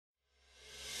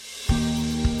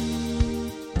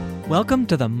Welcome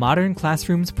to the Modern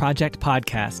Classrooms Project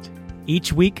podcast.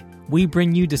 Each week, we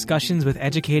bring you discussions with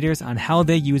educators on how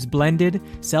they use blended,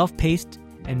 self-paced,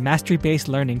 and mastery-based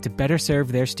learning to better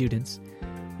serve their students.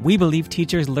 We believe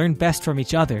teachers learn best from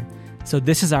each other, so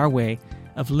this is our way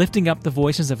of lifting up the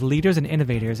voices of leaders and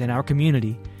innovators in our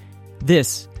community.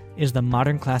 This is the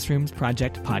Modern Classrooms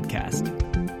Project podcast.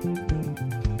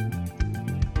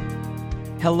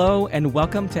 Hello and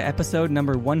welcome to episode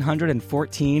number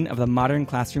 114 of the Modern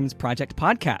Classrooms Project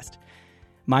podcast.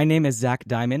 My name is Zach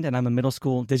Diamond, and I'm a middle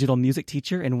school digital music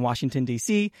teacher in Washington,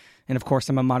 D.C. And of course,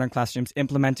 I'm a Modern Classrooms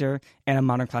implementer and a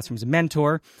Modern Classrooms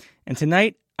mentor. And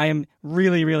tonight, I am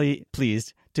really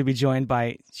pleased to be joined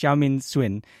by Xiaomin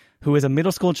Sun, who is a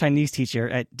middle school Chinese teacher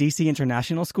at DC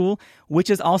International School,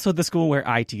 which is also the school where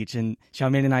I teach. And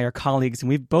Xiaomin and I are colleagues, and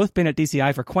we've both been at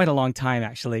DCI for quite a long time,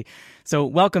 actually. So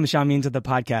welcome, Xiaomin, to the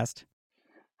podcast.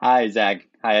 Hi, Zach.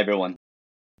 Hi, everyone.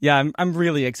 Yeah, I'm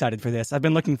really excited for this. I've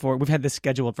been looking forward. We've had this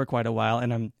scheduled for quite a while,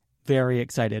 and I'm very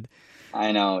excited.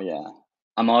 I know, yeah.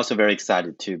 I'm also very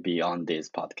excited to be on this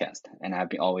podcast. And I've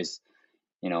been always,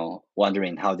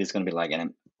 wondering how this is going to be like.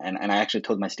 And I actually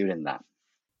told my student that.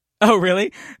 Oh,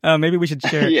 really? Maybe we should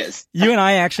share. Yes. You and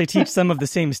I actually teach some of the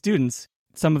same students.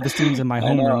 Some of the students in my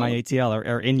homeroom, my ATL,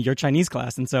 are in your Chinese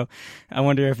class. And so I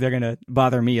wonder if they're going to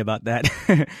bother me about that.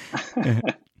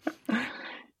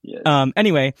 Yes.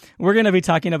 Anyway, we're going to be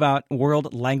talking about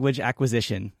world language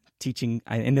acquisition, teaching,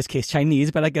 in this case, Chinese,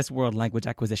 but I guess world language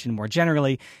acquisition more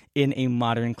generally in a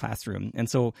modern classroom. And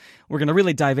so we're going to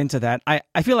really dive into that.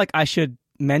 I feel like I should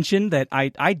mention that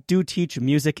I do teach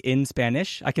music in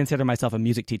Spanish. I consider myself a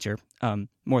music teacher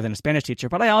more than a Spanish teacher,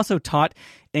 but I also taught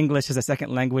English as a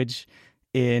second language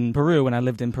in Peru when I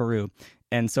lived in Peru.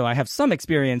 And so I have some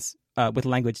experience with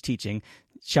language teaching.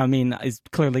 Xiaomin is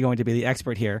clearly going to be the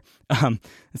expert here.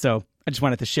 So I just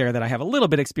wanted to share that I have a little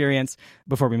bit of experience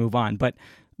before we move on. But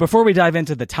before we dive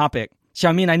into the topic,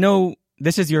 Xiaomin, I know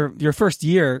this is your first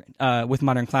year with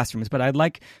Modern Classrooms, but I'd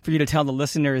like for you to tell the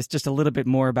listeners just a little bit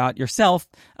more about yourself,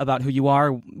 about who you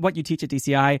are, what you teach at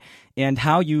DCI, and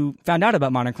how you found out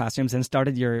about Modern Classrooms and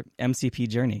started your MCP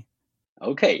journey.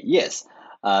 Okay, yes.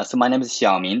 So my name is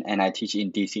Xiaomin, and I teach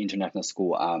in DC International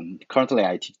School. Currently,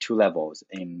 I teach 2 levels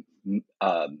in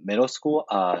middle school.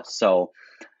 I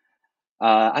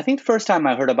think the first time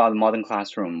I heard about Modern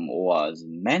Classroom was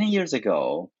many years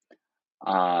ago.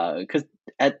 Because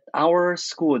at our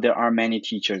school, there are many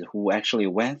teachers who actually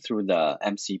went through the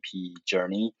MCP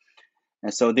journey.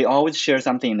 And so they always share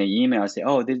something in the email, say,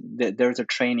 oh, there's a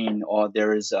training or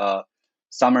there is a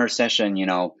summer session,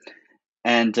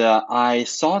 And I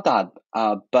saw that,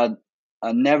 but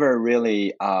never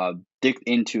really digged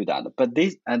into that. But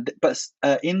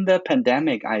in the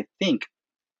pandemic, I think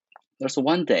there's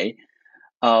one day,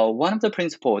 one of the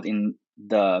principals in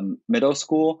the middle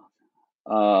school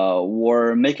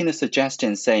were making a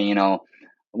suggestion saying,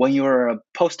 when you're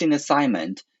posting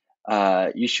assignment,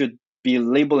 you should be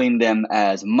labeling them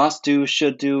as must do,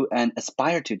 should do, and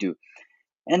aspire to do.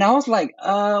 And I was like,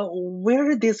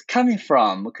 where is this coming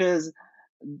from? Because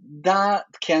that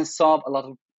can solve a lot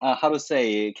of,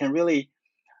 can really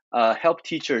help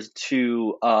teachers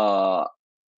to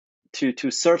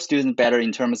serve students better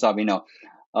in terms of,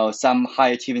 some high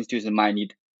achieving students might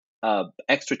need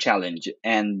extra challenge,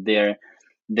 and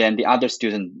then the other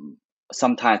student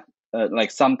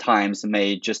sometimes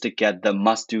may just get the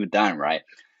must do done, right?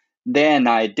 Then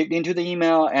I digged into the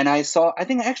email and I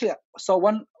think I actually saw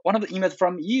one of the emails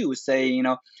from you say,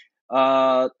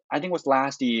 I think it was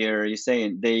last year, you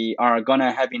say they are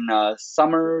gonna having a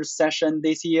summer session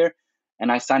this year,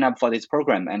 and I signed up for this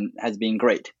program and it has been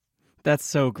great. That's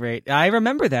so great. I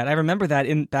remember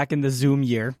that back in the Zoom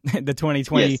year, the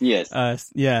 2020.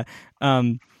 Yes. Yeah.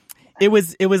 It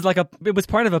was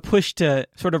part of a push to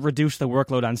sort of reduce the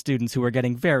workload on students who were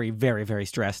getting very, very, very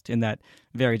stressed in that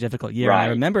very difficult year. Right. I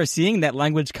remember seeing that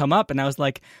language come up, and I was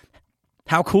like,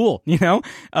 how cool,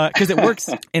 because it works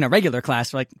in a regular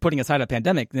class, like putting aside a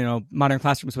pandemic. Modern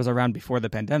Classrooms was around before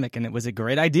the pandemic, and it was a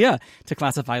great idea to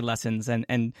classify lessons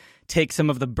and take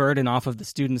some of the burden off of the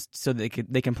students so they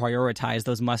can prioritize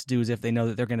those must-dos if they know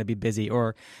that they're going to be busy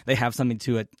or they have something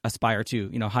to aspire to,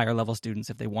 higher level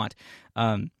students if they want.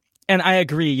 And I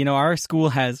agree, our school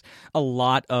has a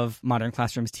lot of Modern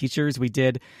Classrooms teachers.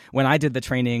 When I did the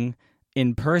training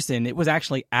in person, it was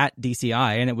actually at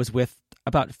DCI, and it was with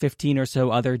about 15 or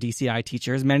so other DCI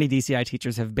teachers. Many DCI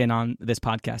teachers have been on this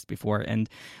podcast before, and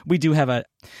we do have a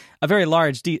very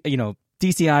large, DCI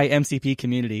MCP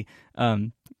community.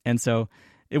 And so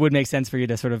it would make sense for you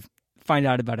to sort of find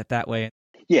out about it that way.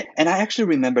 Yeah, and I actually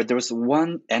remember there was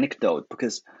one anecdote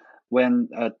because when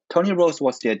Tony Rose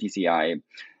was still at DCI,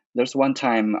 There's one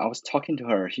time I was talking to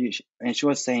her, and she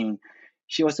was saying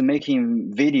she was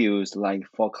making videos like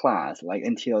for class, like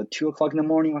until 2 o'clock in the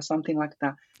morning or something like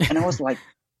that. And I was like,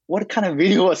 what kind of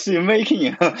video was she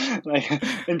making? Like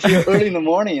until early in the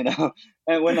morning.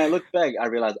 And when I look back, I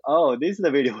realized, oh, this is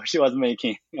the video she was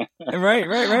making.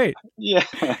 Right. Yeah.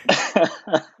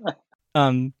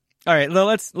 All right, well,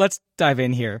 let's dive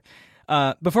in here.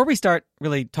 Before we start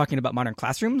really talking about modern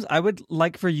classrooms, I would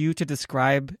like for you to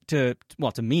describe to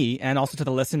me and also to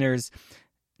the listeners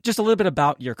just a little bit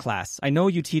about your class. I know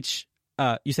you teach,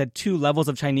 you said 2 levels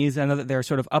of Chinese. I know that they're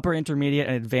sort of upper, intermediate,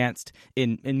 and advanced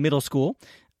in middle school.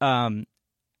 I'd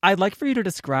like for you to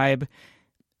describe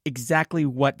exactly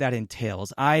what that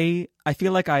entails. I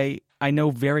feel like I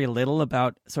know very little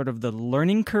about sort of the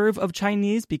learning curve of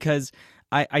Chinese because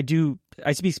I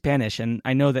speak Spanish, and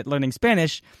I know that learning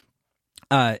Spanish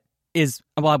is,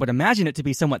 well, I would imagine it to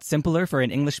be somewhat simpler for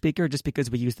an English speaker just because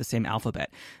we use the same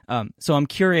alphabet. So I'm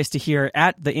curious to hear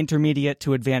at the intermediate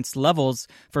to advanced levels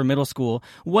for middle school,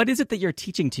 what is it that you're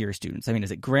teaching to your students? I mean,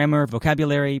 is it grammar,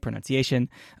 vocabulary, pronunciation,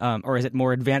 or is it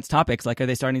more advanced topics? Like, are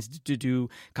they starting to do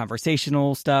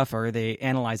conversational stuff, or are they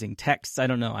analyzing texts? I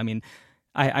don't know. I mean,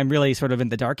 I'm really sort of in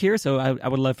the dark here, so I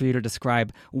would love for you to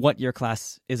describe what your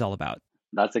class is all about.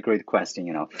 That's a great question.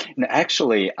 And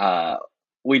actually,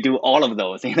 we do all of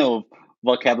those,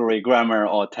 vocabulary, grammar,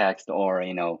 or text, or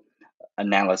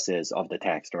analysis of the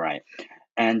text, right?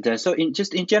 And so in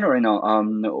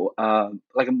general,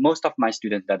 like most of my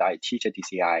students that I teach at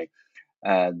DCI,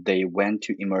 they went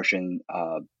to immersion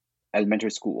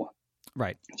elementary school.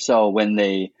 Right. So when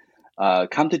they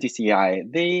come to DCI,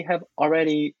 they have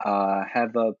already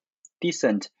have a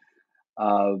decent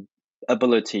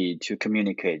ability to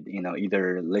communicate,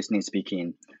 either listening,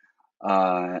 speaking,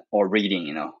 or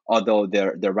reading, although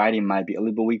their writing might be a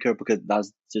little bit weaker because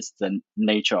that's just the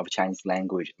nature of Chinese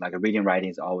language. Like reading, writing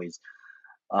is always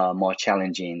more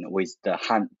challenging with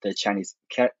the Chinese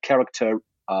character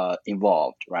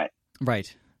involved, right?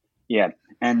 Right. Yeah,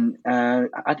 and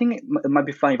I think it might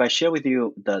be fun if I share with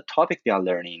you the topic they are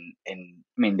learning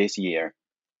this year.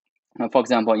 For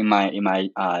example, in my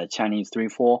Chinese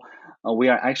 3-4, we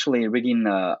are actually reading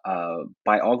a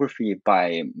biography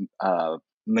by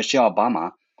Michelle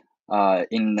Obama.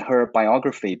 In her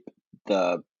biography,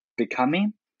 The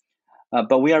Becoming,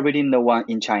 but we are reading the one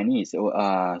in Chinese.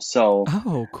 Oh,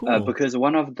 cool. Because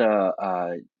one of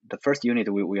the first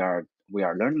unit we are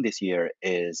learning this year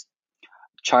is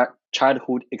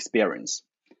childhood experience.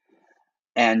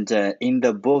 And in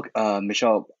the book,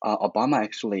 Michelle Obama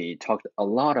actually talked a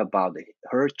lot about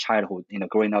her childhood,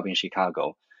 growing up in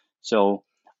Chicago. So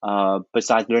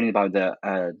besides learning about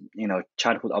the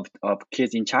childhood of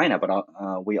kids in China,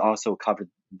 but we also covered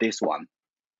this one.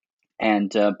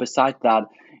 And besides that,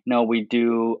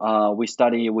 we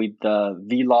study with the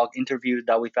vlog interviews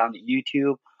that we found on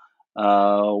YouTube.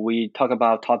 We talk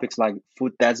about topics like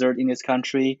food desert in this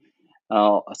country.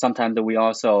 Sometimes we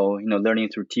also, learning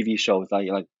through TV shows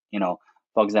like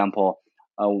for example,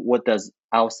 what does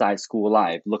outside school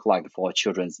life look like for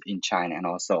children in China, and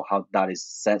also how that is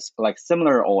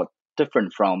similar or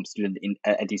different from students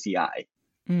at DCI.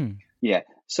 Yeah.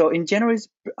 So in general,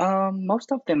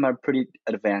 most of them are pretty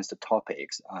advanced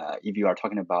topics. If you are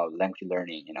talking about language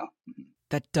learning,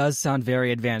 That does sound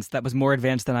very advanced. That was more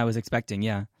advanced than I was expecting.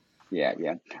 Yeah.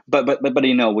 Yeah. But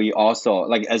we also,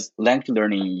 like, as language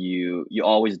learning, you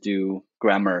always do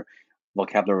grammar,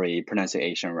 vocabulary,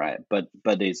 pronunciation, right? But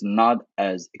it's not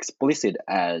as explicit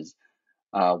as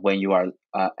when you are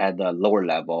at the lower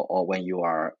level, or when you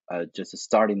are just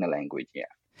starting the language. Yeah.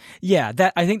 Yeah,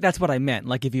 I think that's what I meant.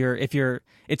 Like if you're,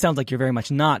 it sounds like you're very much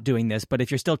not doing this, but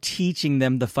if you're still teaching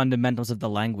them the fundamentals of the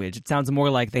language, it sounds more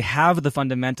like they have the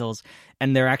fundamentals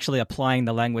and they're actually applying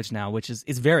the language now, which is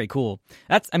very cool.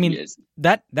 That's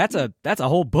that's a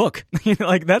whole book.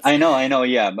 Like that's. I know.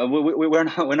 Yeah, but we're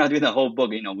not doing the whole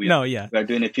book. We're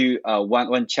doing a few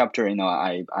one chapter.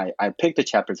 I picked the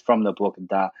chapters from the book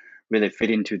that really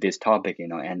fit into this topic.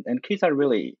 And kids are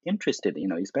really interested.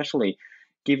 Especially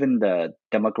given the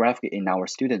demographic in our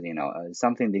students,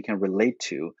 something they can relate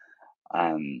to.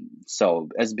 So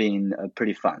it's been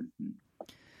pretty fun.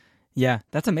 Yeah,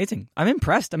 that's amazing. I'm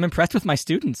impressed. I'm impressed with my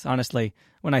students, honestly.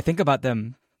 When I think about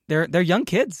them, they're young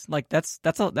kids. Like that's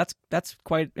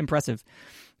quite impressive.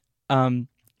 And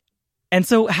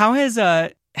so how has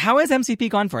MCP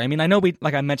gone for? I mean, I know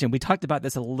like I mentioned, we talked about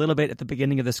this a little bit at the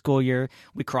beginning of the school year.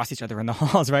 We cross each other in the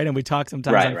halls, right? And we talk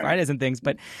sometimes on Fridays and things,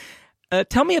 but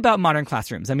tell me about modern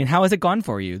classrooms. I mean, how has it gone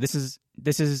for you? This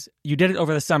is you did it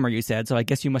over the summer, you said, so I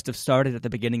guess you must have started at the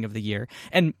beginning of the year.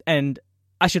 And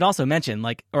I should also mention,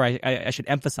 I should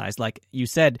emphasize, like you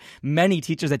said, many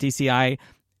teachers at DCI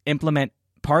implement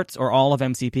parts or all of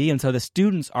MCP, and so the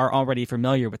students are already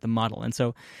familiar with the model. And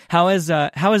so, how has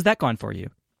that gone for you?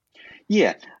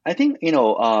 Yeah, I think,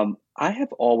 I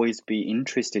have always been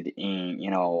interested in,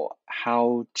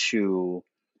 how to,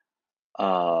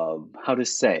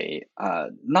 say,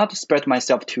 not to spread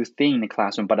myself too thin in the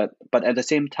classroom, but at the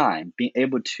same time, being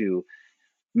able to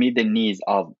meet the needs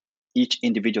of each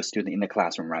individual student in the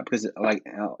classroom, right? Because like,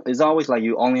 it's always like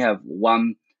you only have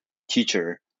one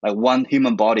teacher, like one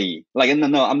human body. Like,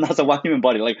 no, I'm not a one human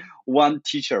body, like one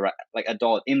teacher, right? Like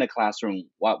adult in the classroom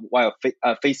while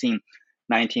facing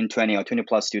 19, 20 or 20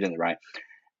 plus students, right?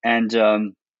 And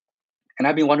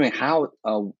I've been wondering how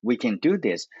we can do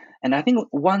this. And I think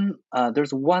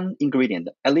there's one ingredient,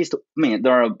 at least, I mean,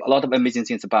 there are a lot of amazing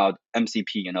things about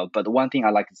MCP, but one thing I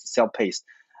like is self-paced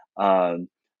uh,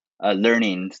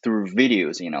 learning through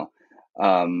videos,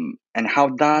 and how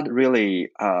that really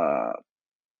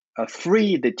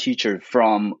free the teacher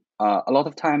from a lot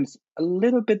of times a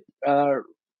little bit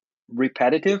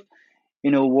repetitive,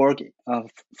 work.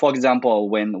 For example,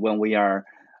 when we are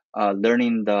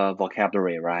learning the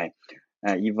vocabulary, right?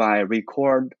 If I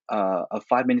record a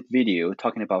 5-minute video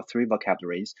talking about 3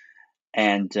 vocabularies,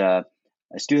 and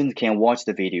students can watch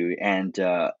the video and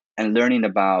learning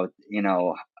about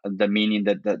the meaning,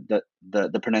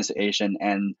 the pronunciation,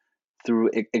 and through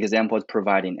examples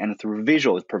providing and through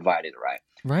visuals provided, right?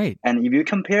 Right. And if you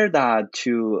compare that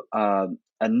to a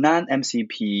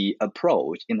non-MCP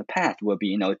approach in the past, will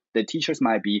be the teachers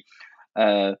might be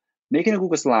making a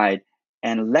Google slide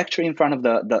and lecture in front of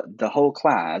the whole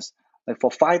class like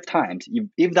for 5 times.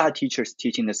 If that teacher is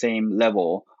teaching the same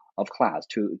level of class,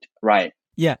 right?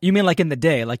 Yeah, you mean like in the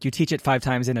day, like you teach it 5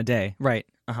 times in a day, right?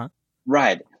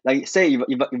 Right. Like say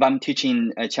if I'm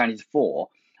teaching Chinese 4,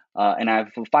 and I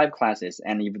have 5 classes,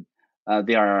 and if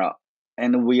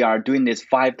we are doing this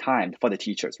 5 times for the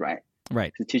teachers, right?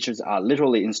 Right. The teachers are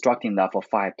literally instructing that for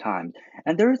 5 times,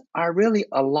 and there are really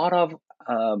a lot of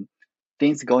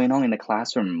things going on in the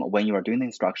classroom when you are doing the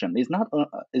instruction. It's not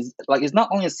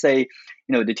only say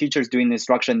the teacher's doing the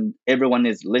instruction, everyone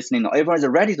is listening, or everyone is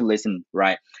ready to listen,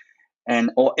 right?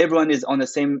 Or everyone is on the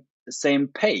same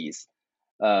pace,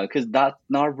 because that's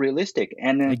not realistic.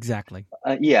 And exactly.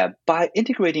 By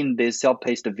integrating this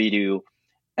self-paced video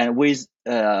and with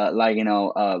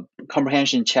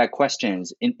comprehension check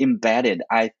questions embedded,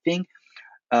 I think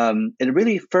it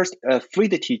really first free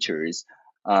the teachers,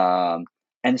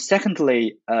 and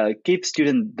secondly give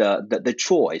students the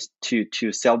choice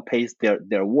to self-pace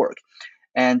their work,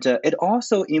 and it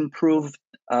also improved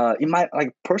in my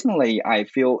personally, I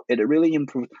feel it really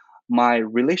improved my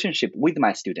relationship with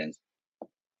my students.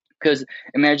 Because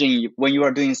imagine when you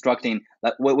are doing instruction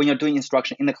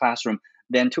in the classroom,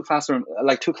 then two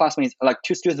classmates, like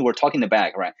 2 students were talking in the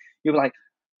back, right? You're like,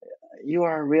 you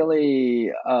are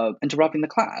really interrupting the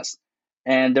class,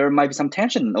 and there might be some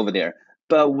tension over there.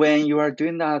 But when you are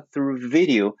doing that through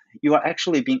video, you are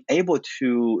actually being able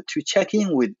to check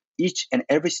in with each and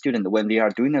every student when they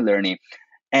are doing the learning,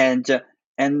 and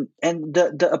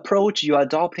the approach you are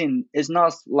adopting is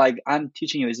not like I'm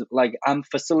teaching you, is like I'm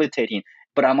facilitating,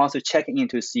 but I'm also checking in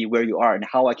to see where you are and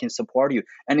how I can support you.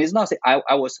 And it's not say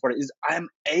I will support you, it's I'm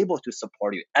able to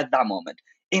support you at that moment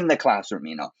in the classroom,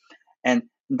 and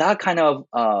that kind of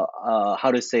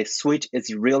switch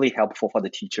is really helpful for the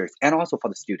teachers and also for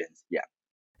the students.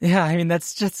 Yeah, I mean,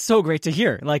 that's just so great to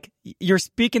hear. Like, you're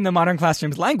speaking the modern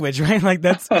classroom's language, right? Like,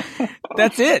 that's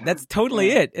it. That's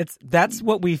totally it. That's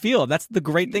what we feel. That's the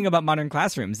great thing about modern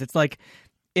classrooms. It's like,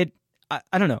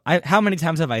 I don't know. How many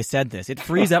times have I said this? It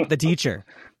frees up the teacher,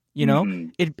 Mm-hmm.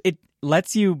 It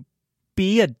lets you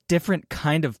be a different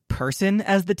kind of person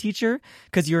as the teacher,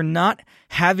 because you're not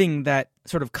having that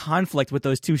sort of conflict with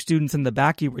those 2 students in the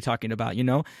back you were talking about,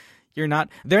 they're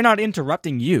not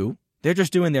interrupting you. They're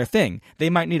just doing their thing. They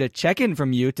might need a check-in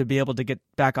from you to be able to get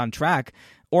back on track,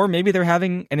 or maybe they're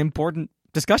having an important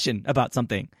discussion about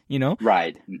something,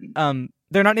 Right. Mm-hmm.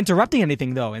 They're not interrupting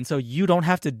anything, though, and so you don't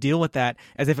have to deal with that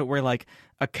as if it were like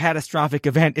a catastrophic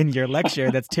event in your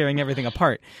lecture that's tearing everything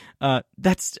apart. I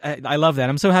love that.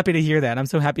 I'm so happy to hear that. I'm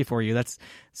so happy for you. That's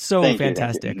so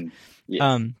fantastic. Thank you. Yes.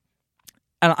 I'm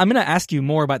going to ask you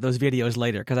more about those videos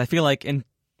later, because I feel like in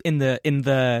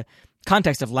the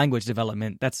context of language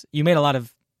development, you made a lot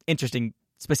of interesting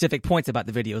specific points about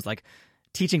the videos, like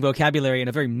teaching vocabulary in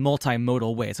a very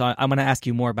multimodal way. So I'm going to ask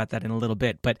you more about that in a little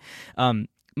bit. But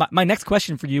my next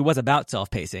question for you was about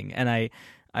self-pacing, and I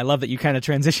love that you kind of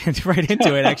transitioned right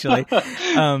into it, actually.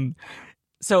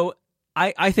 So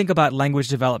I think about language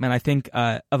development, I think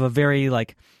of a very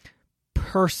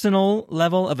personal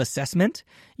level of assessment.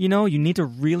 You need to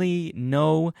really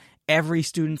know every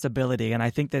student's ability, and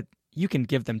I think that you can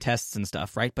give them tests and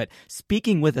stuff, right? But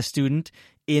speaking with a student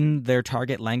in their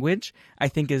target language, I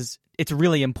think it's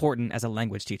really important as a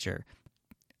language teacher.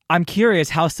 I'm curious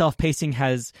how self-pacing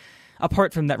has,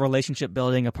 apart from that relationship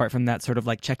building, apart from that sort of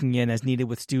like checking in as needed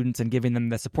with students and giving them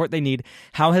the support they need,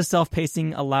 how has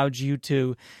self-pacing allowed you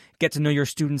to get to know your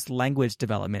students' language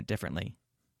development differently?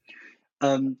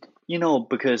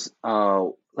 Because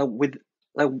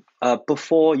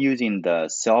before using the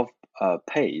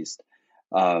self-paced,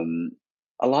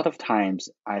 a lot of times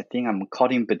I think I'm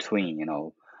caught in between,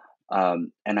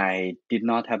 and I did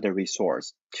not have the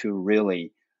resource to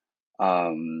really,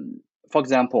 for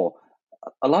example,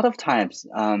 a lot of times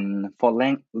for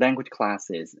language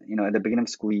classes, at the beginning of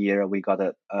school year, we got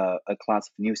a class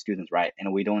of new students, right?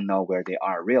 And we don't know where they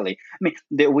are really. I mean,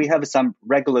 we have some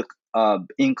regular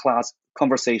in-class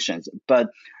conversations, but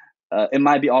it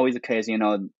might be always the case,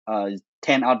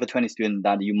 10 out of the 20 students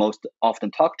that you most often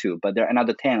talk to, but there are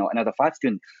another 10 or another 5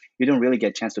 students, you don't really get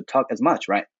a chance to talk as much,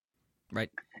 right?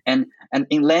 Right. And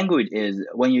in language is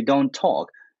when you don't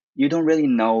talk, you don't really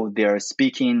know their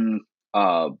speaking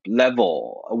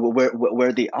level,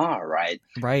 where they are, right?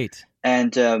 Right.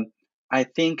 And I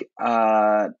think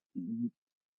the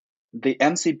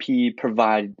MCP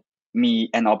provide me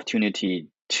an opportunity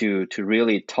to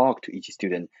really talk to each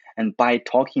student. And by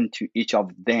talking to each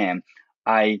of them,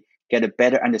 I get a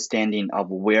better understanding of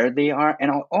where they are,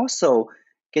 and I'll also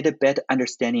get a better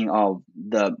understanding of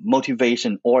the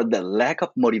motivation or the lack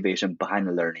of motivation behind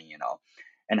the learning,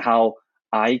 and how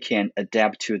I can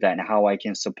adapt to that and how I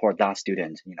can support that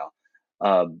student, in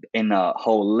a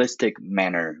holistic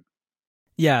manner.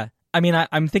 Yeah. I mean,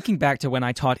 I'm thinking back to when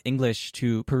I taught English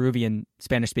to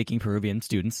Spanish-speaking Peruvian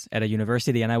students at a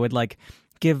university, and I would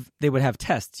they would have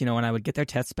tests, and I would get their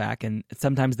tests back, and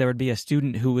sometimes there would be a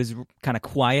student who was kind of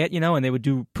quiet, and they would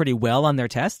do pretty well on their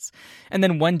tests. And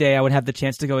then one day I would have the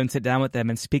chance to go and sit down with them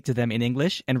and speak to them in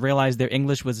English and realize their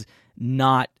English was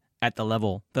not at the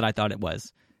level that I thought it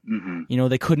was. Mm-hmm.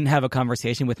 They couldn't have a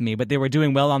conversation with me, but they were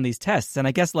doing well on these tests. And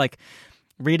I guess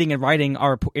reading and writing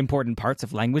are important parts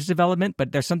of language development,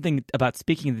 but there's something about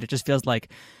speaking that just feels like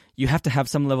you have to have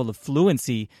some level of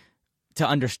fluency to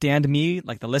understand me,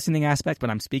 like the listening aspect when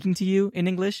I'm speaking to you in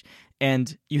English,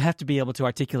 and you have to be able to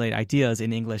articulate ideas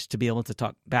in English to be able to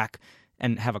talk back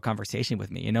and have a conversation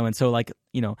with me, And so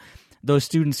those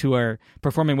students who are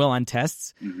performing well on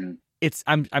tests, mm-hmm.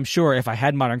 I'm sure if I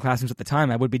had modern classrooms at the time,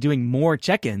 I would be doing more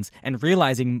check-ins and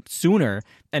realizing sooner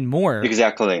and more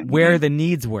exactly where the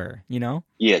needs were,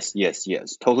 Yes.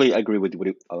 Totally agree with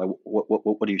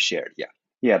what you shared.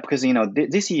 Yeah, because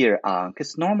this year,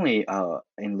 because normally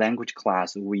in language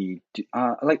class we do,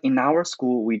 in our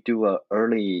school we do a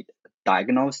early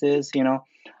diagnosis,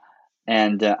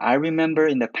 and I remember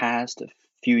in the past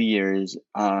few years,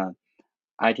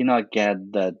 I did not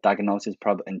get the diagnosis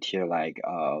probably until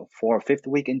 4th or 5th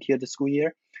week into the school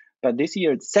year. But this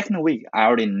year, second week, I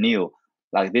already knew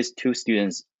these 2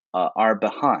 students are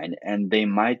behind and they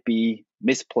might be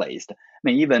misplaced. I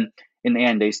mean, even in the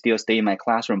end, they still stay in my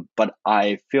classroom, but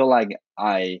I feel like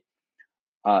I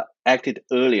acted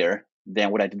earlier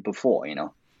than what I did before,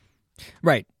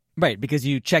 Right, because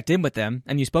you checked in with them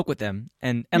and you spoke with them.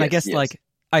 And yes, I guess yes.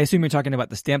 I assume you're talking about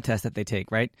the STEM test that they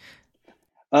take, right?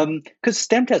 Because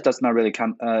STEM test does not really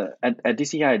come at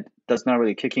DCI does not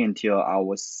really kick in until I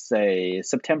would say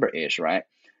September-ish, right?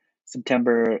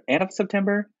 End of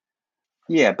September.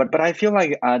 Yeah, but I feel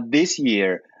like this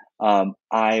year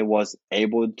I was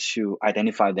able to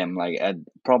identify them at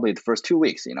probably the first 2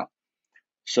 weeks,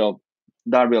 So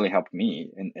that really helped me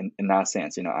in that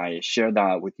sense. I shared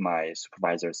that with my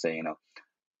supervisor, saying,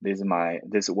 this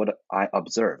is what I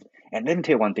observed. And let me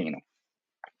tell you one thing,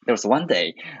 there was one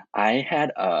day I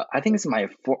had I think it's my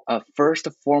first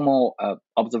formal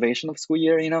observation of school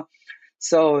year,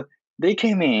 So they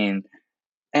came in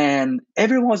and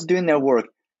everyone was doing their work,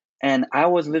 and I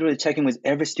was literally checking with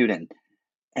every student,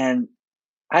 and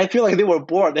I feel like they were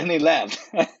bored and they left.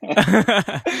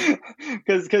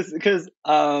 Because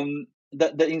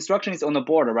the instruction is on the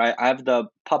board, right? I have the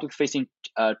public facing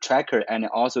tracker and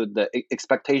also the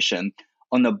expectation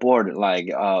on the board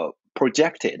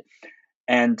projected.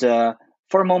 And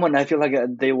for a moment, I feel like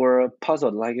they were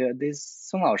puzzled, this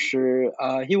Song Lao Shi,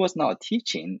 he was not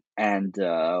teaching, and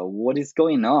what is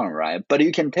going on, right? But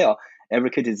you can tell every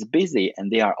kid is busy and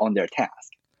they are on their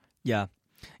task. Yeah.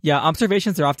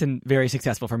 Observations are often very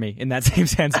successful for me in that same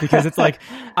sense, because it's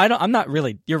I'm not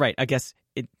really, you're right. I guess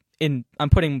I'm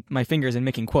putting my fingers and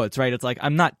making quotes, right? It's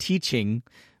I'm not teaching,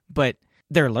 but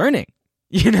they're learning.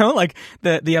 Like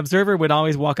the observer would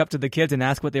always walk up to the kids and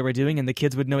ask what they were doing, and the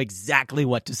kids would know exactly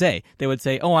what to say. They would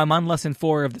say, "Oh, I'm on lesson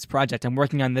 4 of this project. I'm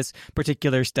working on this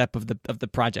particular step of the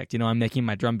project. I'm making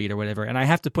my drum beat or whatever, and I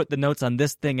have to put the notes on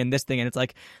this thing and this thing." And it's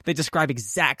like they describe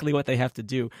exactly what they have to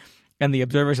do, and the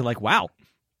observers are like, "Wow,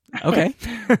 okay."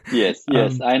 Yes,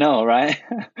 I know, right?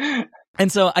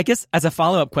 And so I guess as a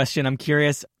follow-up question, I'm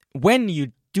curious, when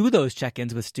you do those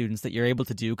check-ins with students that you're able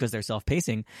to do because they're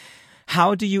self-pacing,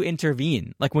 how do you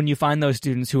intervene? Like when you find those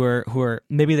students who are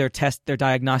maybe their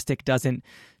diagnostic doesn't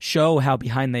show how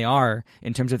behind they are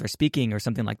in terms of their speaking or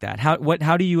something like that.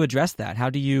 How do you address that? How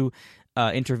do you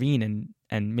intervene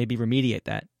and maybe remediate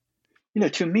that?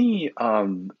 To me,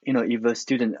 if a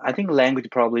student, I think language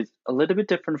probably is a little bit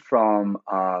different from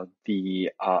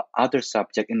the other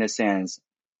subject in the sense,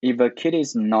 if a kid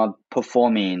is not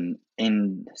performing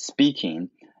in speaking,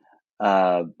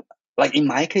 like in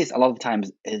my case, a lot of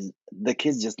times is the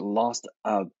kids just lost,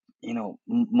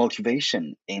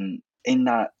 motivation in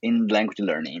language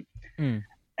learning,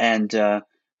 and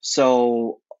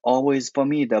so always for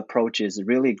me the approach is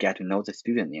really get to know the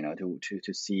student,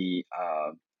 to see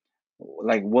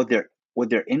like what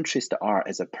their interests are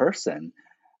as a person,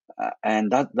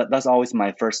 and that's always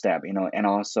my first step, and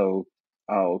also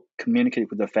communicate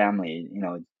with the family,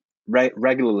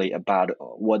 regularly about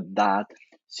what that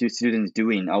student is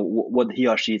doing, or what he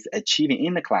or she is achieving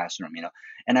in the classroom,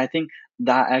 and I think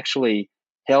that actually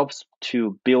helps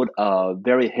to build a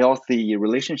very healthy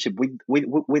relationship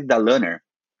with the learner,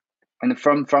 and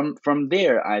from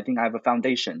there, I think I have a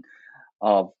foundation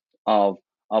of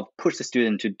of push the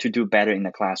student to do better in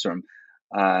the classroom,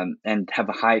 and have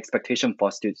a high expectation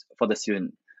for the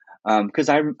student, because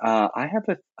I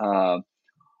have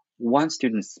one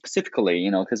student specifically,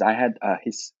 because I had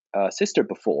his sister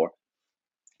before.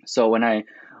 So when I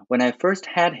first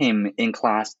had him in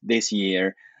class this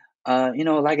year,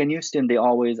 like a new student, they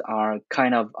always are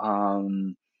kind of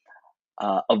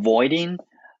avoiding,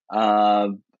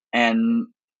 and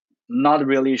not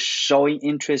really showing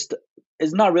interest.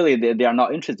 It's not really they are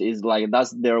not interested. It's like that's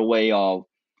their way of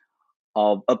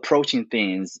approaching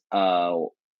things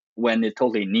when they're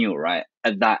totally new, right,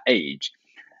 at that age.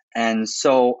 And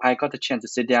so I got the chance to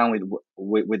sit down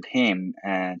with him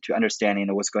and to understand,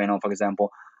 what's going on. For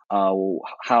example,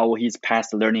 how his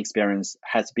past learning experience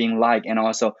has been like, and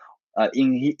also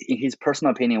in his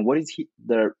personal opinion, what is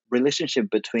the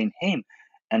relationship between him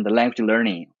and the language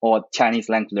learning or Chinese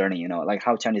language learning. Like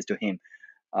how Chinese to him,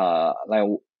 like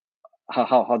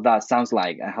how that sounds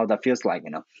like and how that feels like.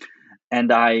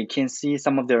 And I can see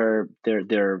some of their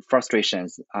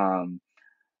frustrations.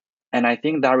 And I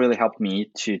think that really helped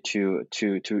me to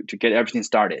get everything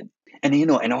started. And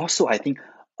and also I think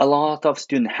a lot of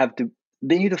students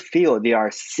they need to feel they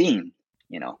are seen.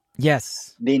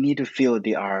 Yes, they need to feel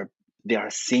they are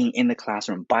seen in the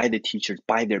classroom by the teachers,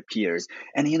 by their peers.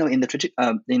 And in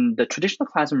the traditional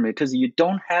classroom, because you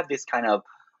don't have this kind of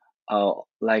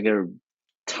like a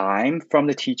time from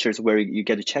the teachers where you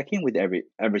get to check in with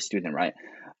every student, right?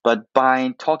 But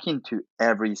by talking to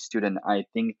every student, I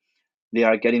think they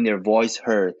are getting their voice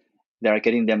heard. They are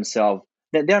making themselves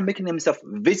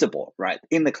visible, right,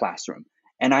 in the classroom.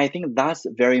 And I think that's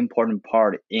a very important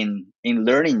part in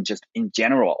learning, just in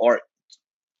general, or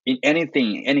in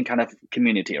anything, any kind of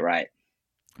community, right?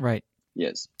 Right.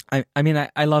 Yes. I mean,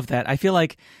 I love that. I feel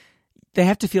like they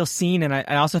have to feel seen, and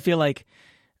I also feel like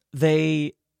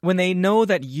when they know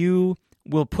that you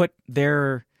will put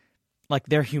their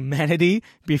humanity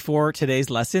before today's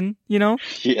lesson,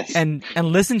 yes, and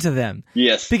listen to them.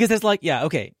 Yes. Because it's like, yeah,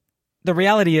 okay. The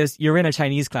reality is you're in a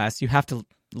Chinese class, you have to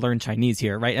learn Chinese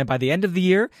here, right? And by the end of the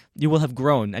year, you will have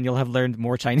grown and you'll have learned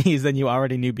more Chinese than you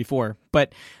already knew before.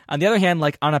 But on the other hand,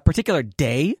 like on a particular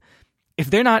day, if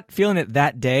they're not feeling it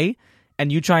that day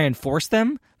and you try and force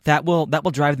them, that will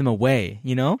drive them away,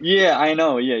 Yeah, I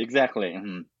know. Yeah, exactly.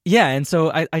 Mm-hmm. Yeah, and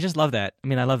so I just love that. I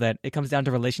mean, I love that. It comes down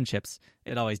to relationships.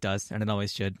 It always does, and it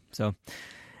always should. So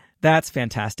that's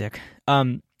fantastic.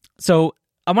 So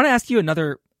I want to ask you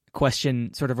another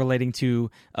question sort of relating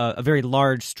to a very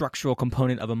large structural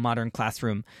component of a modern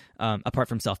classroom, apart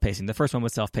from self-pacing. The first one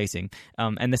was self-pacing.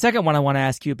 And the second one I want to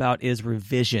ask you about is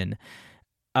revision.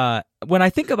 When I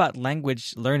think about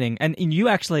language learning, and you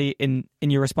actually, in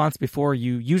your response before,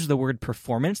 you use the word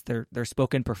performance, their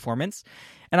spoken performance.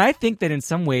 And I think that in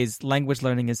some ways, language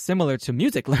learning is similar to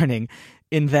music learning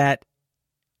in that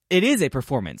it is a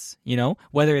performance,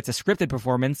 whether it's a scripted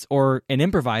performance or an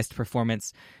improvised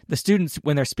performance. The students,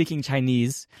 when they're speaking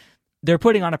Chinese, they're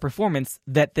putting on a performance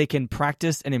that they can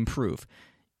practice and improve,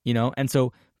 and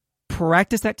so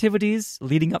practice activities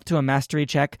leading up to a mastery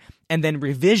check and then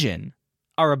revision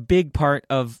are a big part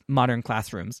of modern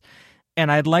classrooms. And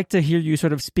I'd like to hear you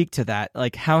sort of speak to that.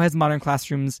 Like, how has modern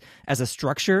classrooms as a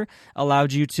structure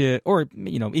allowed you to, or,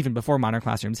 even before modern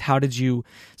classrooms, how did you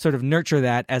sort of nurture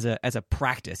that as a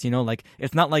practice? Like,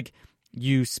 it's not like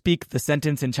you speak the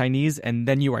sentence in Chinese and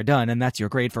then you are done and that's your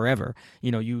grade forever.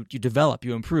 You develop,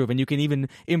 you improve, and you can even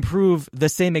improve the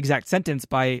same exact sentence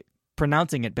by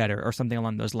pronouncing it better or something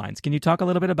along those lines. Can you talk a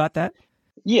little bit about that?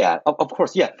 Yeah, of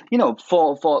course. Yeah,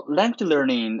 for language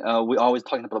learning, we always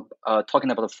talking about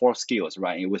the four skills,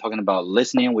 right? We're talking about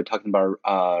listening, we're talking about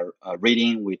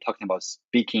reading, we're talking about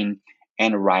speaking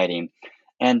and writing,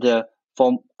 and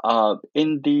for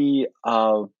in the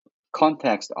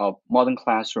context of modern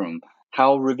classroom,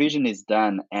 how revision is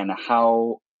done and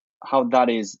how that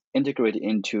is integrated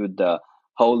into the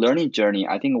whole learning journey.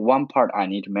 I think one part I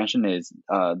need to mention is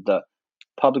the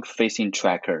public facing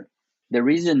tracker. The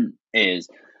reason is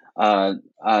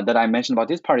that I mentioned about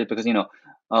this part is because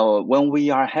when we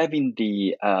are having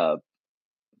the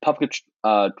public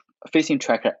facing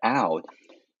tracker out,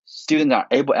 students are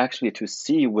able actually to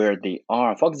see where they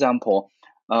are. For example,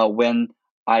 when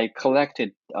I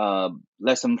collected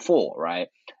lesson 4, right?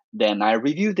 Then I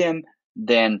review them.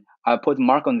 Then I put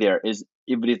mark on there. Is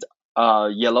if it's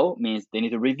yellow means they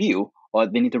need to review or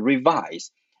they need to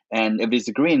revise, and if it's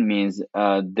green means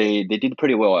they did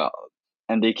pretty well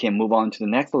and they can move on to the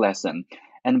next lesson.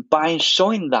 And by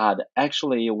showing that,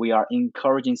 actually, we are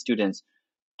encouraging students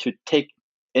to take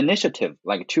initiative,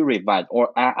 like to revise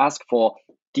or ask for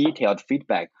detailed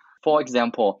feedback. For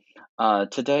example,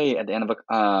 today at the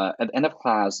end of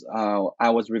class, I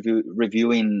was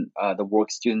reviewing the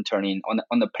work student turning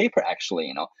on the paper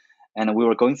actually, and we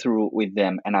were going through with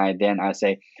them, and I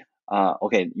say,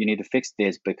 okay, you need to fix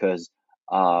this because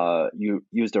you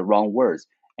used the wrong words.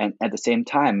 And at the same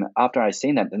time, after I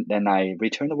say that, then I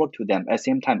return the work to them. At the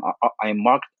same time, I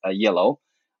marked yellow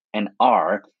and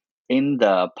R in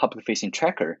the public facing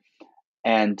tracker,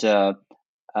 and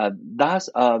that's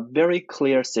a very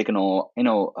clear signal,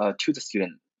 to the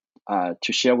student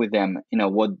to share with them,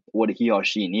 what he or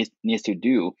she needs to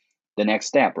do the next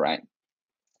step, right?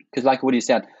 Because like what you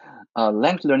said,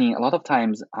 language learning, a lot of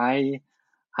times I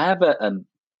have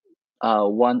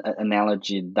one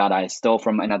analogy that I stole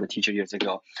from another teacher years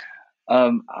ago.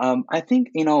 I think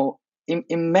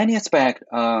in many aspects,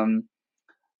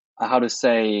 how to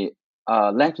say,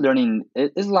 language learning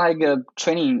is like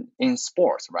training in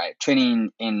sports, right?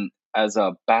 Training in as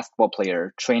a basketball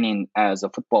player, training as a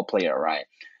football player, right?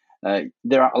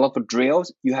 There are a lot of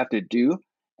drills you have to do,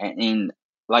 in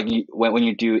like when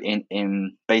you do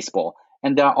in baseball,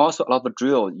 and there are also a lot of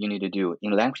drills you need to do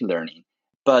in language learning.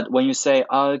 But when you say,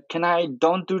 can I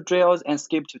don't do drills and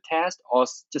skip to test or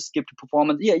just skip to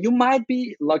performance? Yeah, you might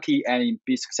be lucky and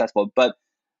be successful, but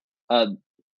uh,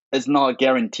 it's not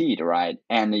guaranteed, right?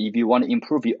 And if you want to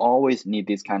improve, you always need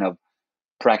this kind of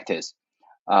practice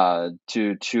to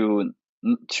do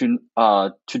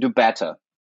better.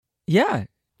 Yeah.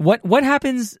 What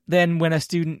happens then when a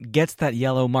student gets that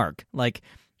yellow mark? Like,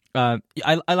 I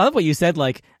love what you said.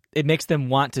 Like, it makes them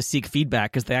want to seek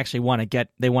feedback because they actually want to get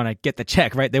the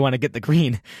check, right? They want to get the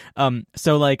green.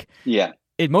 So like, Yeah.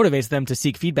 it motivates them to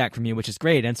seek feedback from you, which is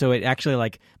great. And so it actually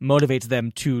like motivates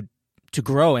them to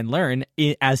grow and learn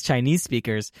as Chinese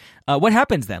speakers. What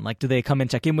happens then? Like, do they come and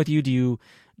check in with you? Do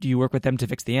you work with them to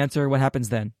fix the answer? What happens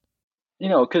then?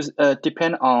 Because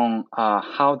depend on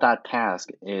how that task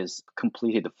is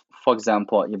completed. For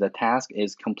example, if the task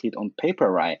is complete on paper,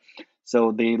 right?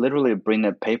 So they literally bring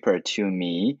the paper to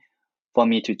me for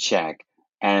me to check,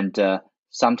 and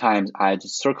sometimes I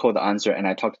just circle the answer and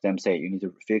I talk to them, say you need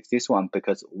to fix this one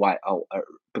because why? Oh,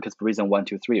 because reason 1,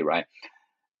 2, 3, right?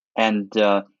 And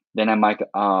then I make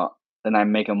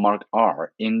a mark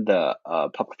R in the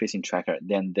public facing tracker.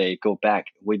 Then they go back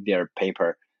with their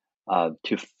paper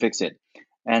to fix it.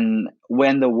 And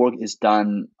when the work is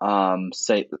done,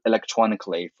 say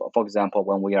electronically, for example,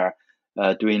 when we are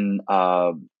doing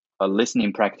a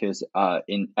listening practice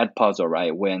in Edpuzzle,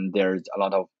 right? When there's a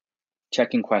lot of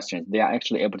checking questions, they are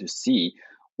actually able to see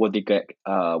what they get,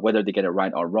 whether they get it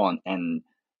right or wrong, and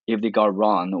if they got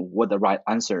wrong, what the right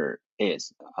answer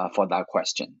is for that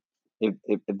question. If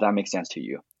that makes sense to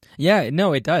you. Yeah,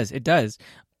 no, it does. It does.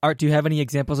 Art, do you have any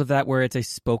examples of that where it's a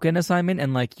spoken assignment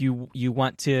and like you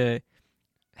want to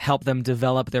help them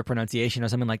develop their pronunciation or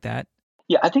something like that?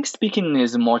 Yeah, I think speaking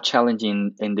is more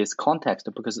challenging in this context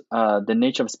because the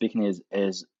nature of speaking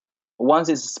is once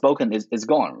it's spoken, is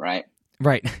gone, right?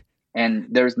 Right. And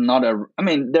there's not I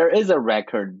mean, there is a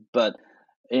record, but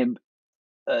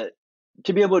uh,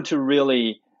 to be able to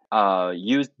really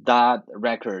use that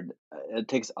record, it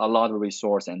takes a lot of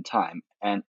resource and time.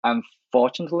 And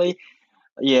unfortunately,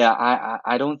 Yeah,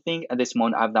 I don't think at this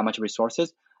moment I have that much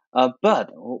resources.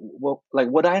 But like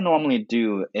what I normally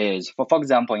do is, for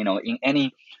example, in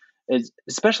any,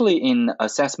 especially in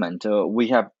assessment, we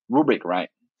have rubric, right?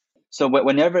 So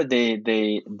whenever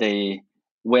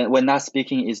when that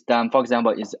speaking is done, for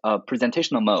example, is a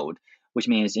presentational mode, which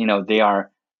means they are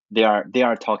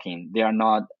talking, they are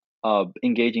not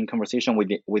engaging conversation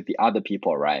with the other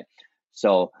people, right?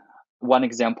 So one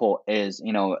example is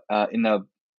in the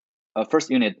first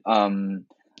unit, uh,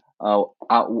 uh,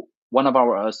 one of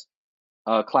our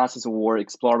classes were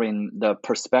exploring the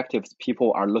perspectives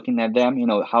people are looking at them,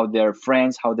 how their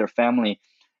friends, how their family,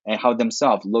 and how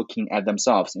themselves looking at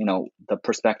themselves, the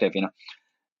perspective,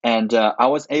 and I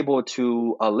was able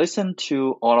to listen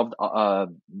to all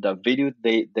of the video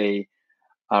they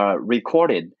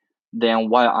recorded. Then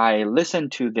while I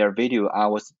listened to their video, I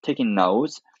was taking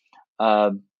notes,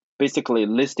 uh, basically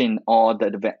listing all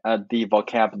the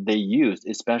vocab they used,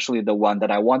 especially the one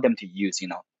that I want them to use,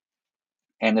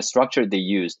 and the structure they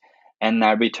used, and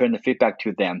I returned the feedback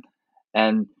to them.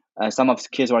 And some of the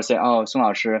kids were saying, "Oh, Song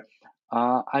老师,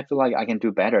 I feel like I can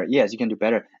do better." Yes, you can do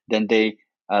better. Then they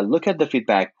look at the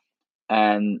feedback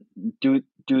and do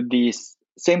this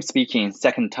same speaking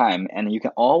second time, and you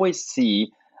can always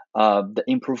see the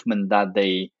improvement that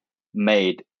they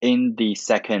made in the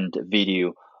second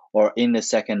video or in the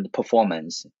second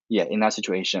performance. Yeah, in that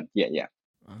situation. Yeah.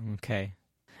 Okay.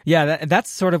 Yeah, that's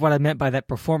sort of what I meant by that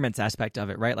performance aspect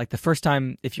of it, right? Like the first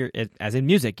time, if you're, as in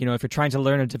music, if you're trying to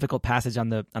learn a difficult passage on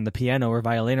the piano or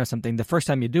violin or something, the first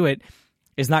time you do it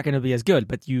is not going to be as good.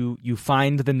 But you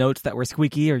find the notes that were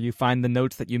squeaky, or you find the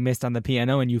notes that you missed on the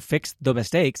piano, and you fix the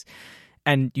mistakes,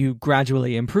 and you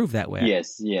gradually improve that way.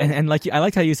 Yes, yeah. And like I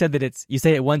liked how you said that you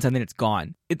say it once and then it's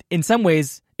gone. In some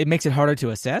ways, it makes it harder to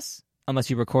assess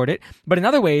unless you record it. But in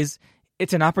other ways,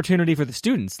 it's an opportunity for the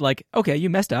students. Like, okay, you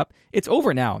messed up. It's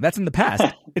over now. That's in the past.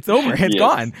 It's over. It's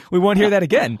gone. We won't hear that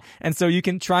again. And so you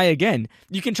can try again.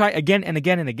 You can try again and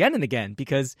again and again and again,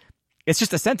 because it's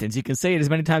just a sentence. You can say it as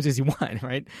many times as you want,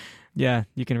 right? Yeah,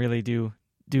 you can really do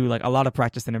like a lot of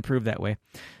practice and improve that way.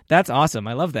 That's awesome.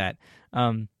 I love that.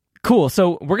 Cool.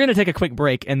 So we're going to take a quick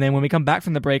break. And then when we come back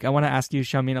from the break, I want to ask you,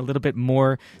 Xiaomin, a little bit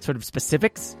more sort of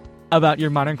specifics about your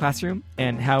modern classroom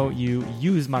and how you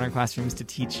use modern classrooms to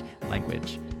teach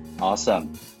language.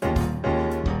 Awesome.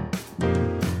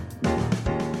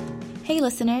 Hey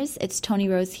listeners, it's Tony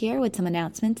Rose here with some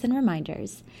announcements and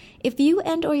reminders. If you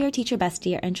and or your teacher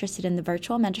bestie are interested in the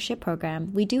virtual mentorship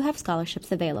program, we do have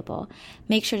scholarships available.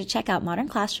 Make sure to check out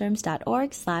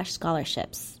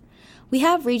modernclassrooms.org/scholarships. We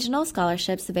have regional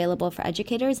scholarships available for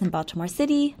educators in Baltimore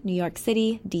City, New York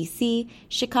City, D.C.,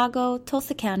 Chicago,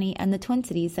 Tulsa County, and the Twin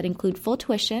Cities that include full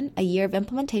tuition, a year of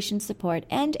implementation support,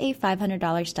 and a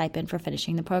 $500 stipend for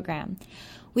finishing the program.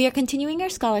 We are continuing our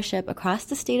scholarship across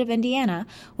the state of Indiana,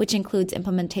 which includes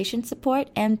implementation support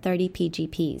and 30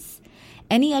 PGPs.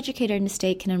 Any educator in the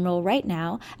state can enroll right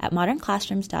now at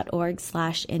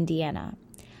modernclassrooms.org/Indiana.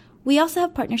 We also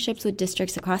have partnerships with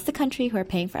districts across the country who are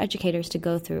paying for educators to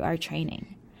go through our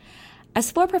training.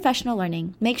 As for professional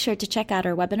learning, make sure to check out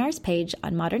our webinars page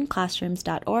on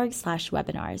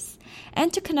modernclassrooms.org/webinars.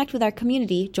 And to connect with our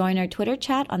community, join our Twitter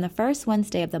chat on the first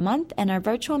Wednesday of the month and our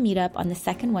virtual meetup on the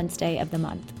second Wednesday of the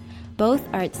month.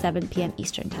 Both are at 7 p.m.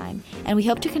 Eastern Time, and we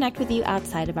hope to connect with you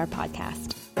outside of our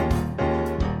podcast.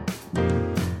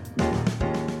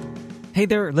 Hey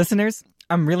there, listeners.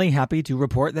 I'm really happy to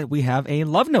report that we have a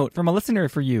love note from a listener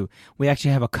for you. We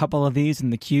actually have a couple of these in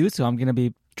the queue, so I'm going to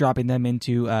be dropping them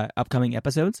into upcoming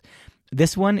episodes.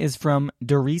 This one is from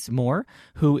Doris Moore,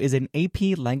 who is an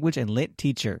AP Language and Lit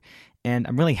teacher. And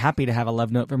I'm really happy to have a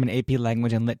love note from an AP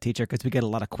Language and Lit teacher because we get a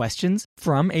lot of questions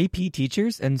from AP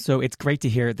teachers, and so it's great to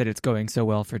hear that it's going so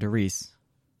well for Doris.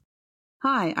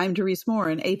 Hi, I'm Doris Moore,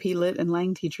 an AP Lit and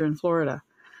Lang teacher in Florida.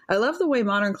 I love the way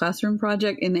Modern Classroom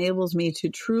Project enables me to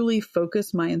truly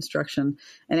focus my instruction,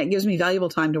 and it gives me valuable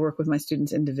time to work with my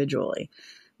students individually.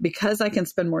 Because I can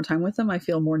spend more time with them, I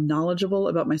feel more knowledgeable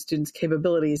about my students'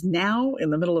 capabilities now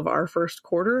in the middle of our first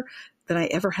quarter than I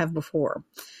ever have before.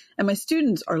 And my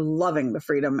students are loving the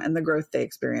freedom and the growth they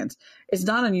experience. It's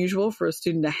not unusual for a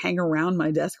student to hang around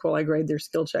my desk while I grade their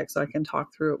skill check so I can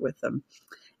talk through it with them.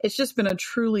 It's just been a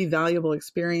truly valuable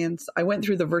experience. I went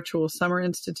through the Virtual Summer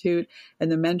Institute,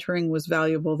 and the mentoring was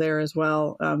valuable there as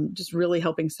well, just really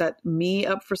helping set me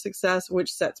up for success,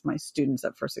 which sets my students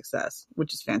up for success,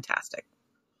 which is fantastic.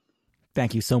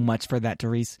 Thank you so much for that,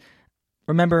 Doris.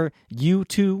 Remember, you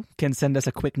too can send us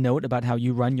a quick note about how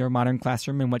you run your modern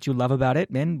classroom and what you love about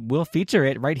it, and we'll feature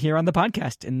it right here on the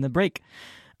podcast in the break.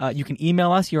 You can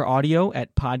email us your audio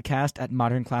at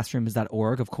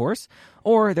podcast@modernclassrooms.org, of course,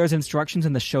 or there's instructions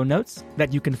in the show notes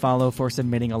that you can follow for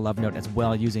submitting a love note as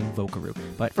well using Vocaroo.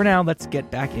 But for now, let's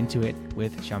get back into it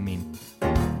with Xiaomin.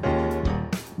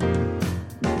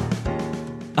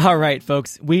 All right,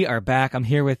 folks, we are back. I'm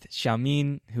here with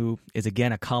Xiaomin, who is,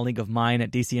 again, a colleague of mine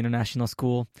at DC International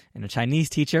School and a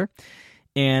Chinese teacher.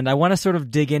 And I want to sort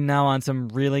of dig in now on some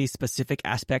really specific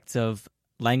aspects of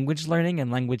language learning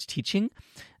and language teaching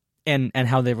and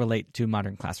how they relate to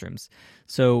modern classrooms.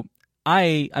 So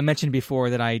I mentioned before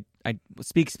that I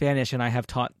speak Spanish and I have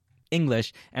taught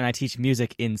English and I teach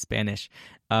music in Spanish.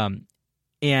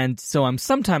 And so I'm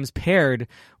sometimes paired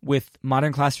with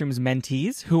Modern Classroom's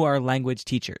mentees who are language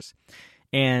teachers.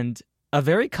 And a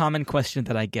very common question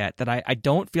that I get that I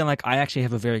don't feel like I actually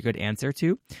have a very good answer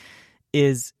to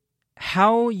is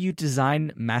how you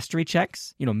design mastery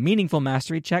checks, meaningful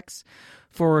mastery checks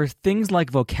for things like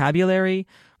vocabulary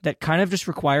that kind of just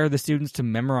require the students to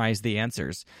memorize the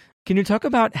answers. Can you talk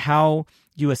about how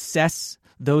you assess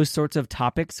those sorts of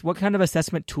topics? What kind of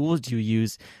assessment tools do you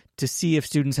use to see if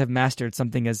students have mastered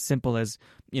something as simple as,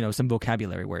 some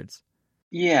vocabulary words?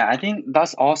 Yeah, I think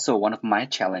that's also one of my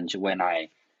challenge when I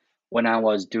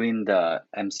was doing the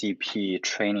MCP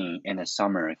training in the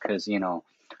summer, because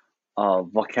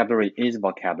vocabulary is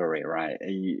vocabulary, right?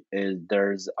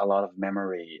 There's a lot of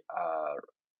memory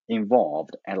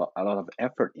involved, and a lot of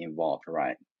effort involved,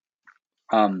 right?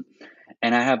 And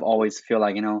I have always feel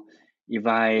like, if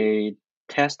I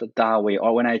test that way,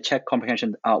 or when I check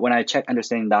comprehension, when I check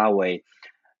understanding that way,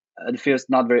 it feels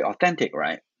not very authentic,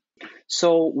 right?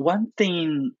 So one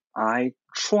thing I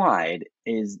tried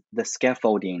is the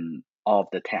scaffolding of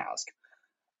the task.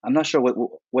 I'm not sure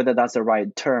whether that's the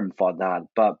right term for that,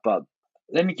 but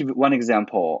let me give you one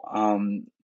example.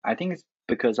 I think it's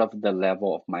because of the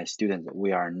level of my students,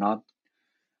 we are not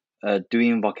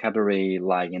doing vocabulary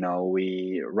like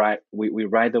we write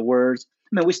the words.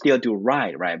 I mean, we still do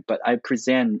write, right? But I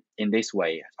present in this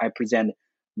way. I present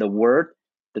the word,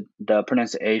 the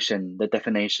pronunciation, the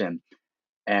definition,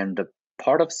 and the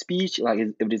part of speech, like if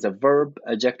it is a verb,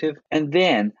 adjective, and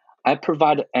then I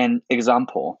provide an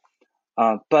example.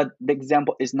 But the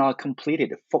example is not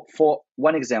completed. For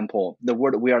one example, the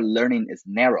word we are learning is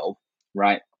narrow,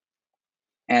 right?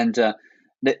 And the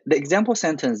example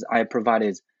sentence I provide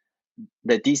is,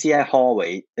 the DCI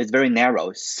hallway is very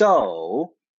narrow,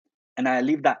 so, and I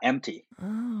leave that empty.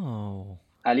 Oh.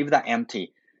 I leave that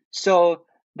empty. So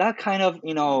that kind of,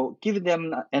 give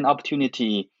them an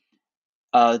opportunity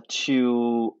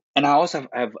to, and I also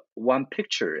have one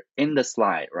picture in the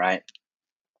slide, right?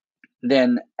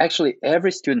 Then actually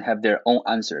every student have their own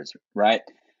answers, right?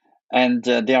 And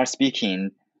they are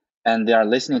speaking and they are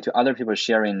listening to other people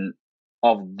sharing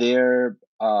of their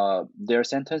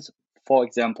sentence. For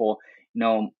example,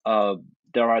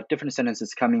 there are different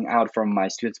sentences coming out from my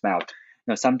students' mouth.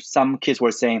 Some kids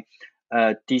were saying,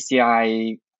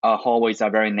 DCI hallways are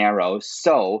very narrow,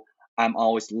 so I'm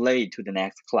always late to the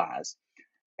next class.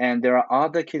 And there are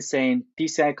other kids saying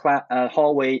DCI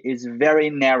hallway is very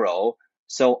narrow,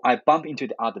 so I bump into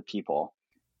the other people.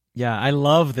 Yeah, I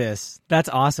love this. That's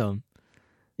awesome.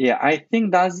 Yeah, I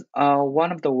think that's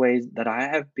one of the ways that I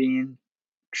have been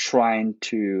trying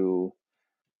to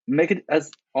make it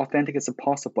as authentic as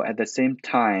possible. At the same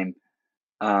time,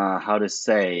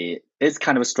 it's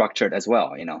kind of structured as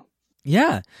well,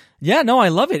 Yeah. No, I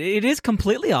love it. It is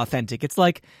completely authentic. It's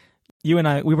like you and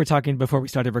I, we were talking before we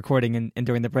started recording and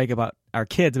during the break about our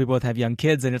kids. We both have young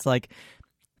kids, and it's like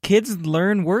kids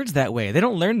learn words that way. They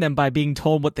don't learn them by being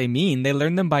told what they mean. They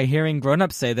learn them by hearing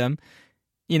grown-ups say them,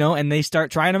 and they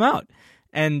start trying them out.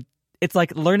 And it's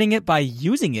like learning it by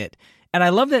using it. And I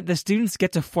love that the students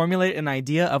get to formulate an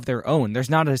idea of their own. There's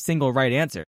not a single right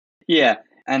answer. Yeah.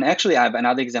 And actually, I have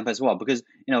another example as well, because,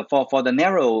 for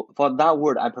that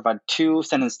word, I provide two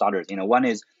sentence starters. One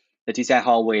is the DCI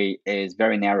hallway is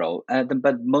very narrow,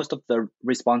 but most of the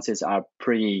responses are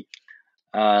pretty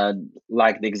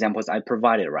like the examples I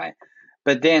provided, right?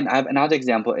 But then I have another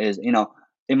example is,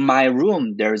 in my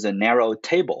room, there's a narrow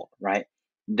table, right?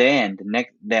 Then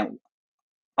then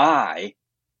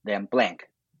blank.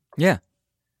 Yeah.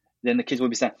 Then the kids will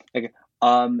be saying, like,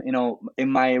 in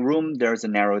my room, there's a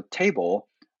narrow table.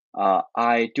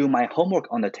 I do my homework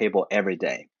on the table every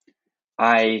day.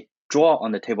 I draw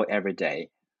on the table every day.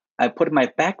 I put my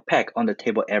backpack on the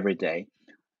table every day.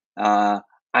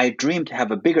 I dream to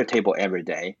have a bigger table every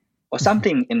day, or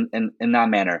something in that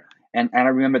manner. And I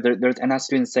remember there's another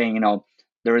student saying,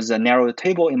 there is a narrow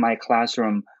table in my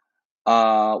classroom.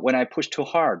 When I pushed too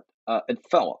hard, it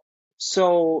fell.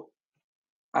 So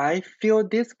I feel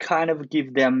this kind of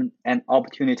give them an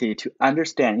opportunity to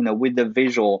understand, with the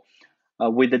visual,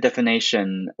 with the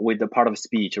definition, with the part of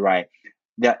speech, right?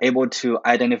 They're able to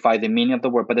identify the meaning of the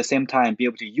word, but at the same time be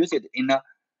able to use it in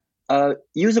a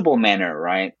usable manner,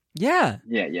 right? Yeah.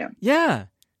 Yeah.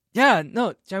 Yeah.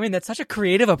 No, I mean, that's such a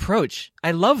creative approach.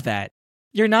 I love that.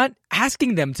 You're not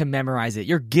asking them to memorize it.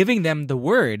 You're giving them the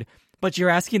word, but you're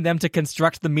asking them to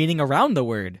construct the meaning around the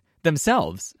word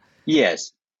themselves.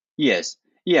 Yes.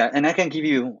 Yeah, and I can give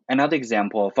you another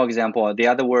example. For example, the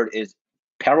other word is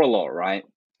parallel, right?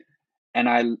 And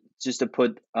I just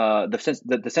put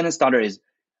the sentence starter is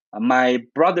my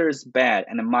brother's bed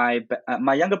and my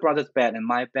younger brother's bed and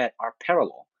my bed are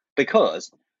parallel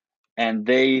because, and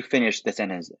they finish the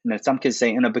sentence. Some kids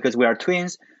say, because we are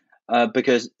twins,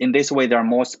 because in this way there are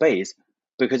more space,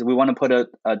 because we want to put a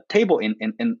table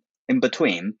in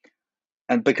between,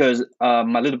 and because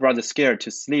my little brother's scared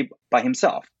to sleep by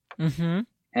himself,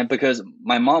 and because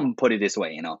my mom put it this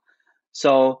way,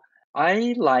 So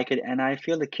I like it, and I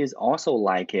feel the kids also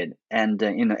like it. And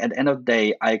at the end of the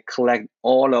day, I collect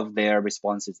all of their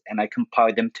responses and I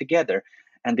compile them together,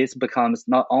 and this becomes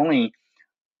not only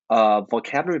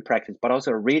vocabulary practice, but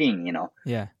also reading.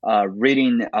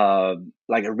 Reading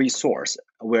like a resource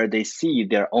where they see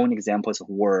their own examples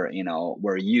were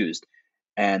used,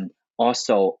 and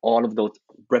also all of those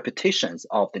repetitions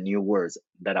of the new words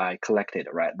that I collected,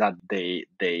 right? That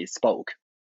they spoke.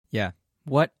 Yeah.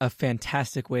 What a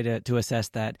fantastic way to assess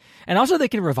that. And also they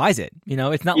can revise it.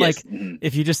 It's not Yes. like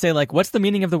if you just say like, what's the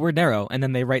meaning of the word narrow? And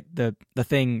then they write the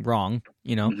thing wrong,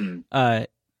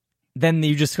 then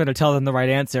you just sort of tell them the right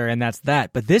answer and that's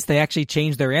that. But this, they actually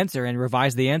change their answer and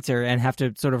revise the answer and have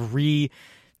to sort of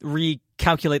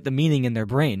recalculate the meaning in their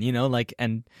brain,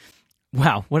 and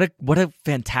wow, what a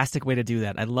fantastic way to do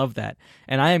that. I love that.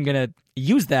 And I am going to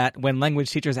use that when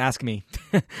language teachers ask me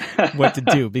what to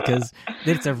do, because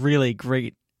it's a really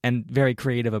great and very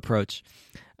creative approach.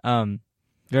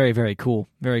 Very, very cool.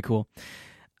 Very cool.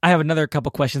 I have another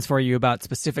couple questions for you about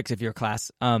specifics of your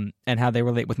class and how they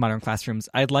relate with modern classrooms.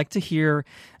 I'd like to hear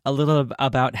a little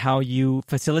about how you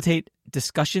facilitate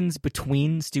discussions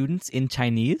between students in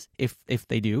Chinese, if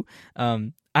they do.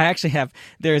 I actually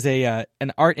there's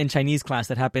an art in Chinese class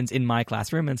that happens in my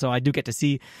classroom, and so I do get to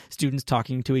see students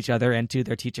talking to each other and to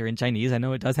their teacher in Chinese. I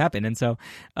know it does happen, and so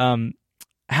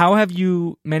how have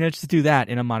you managed to do that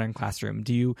in a modern classroom?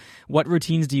 What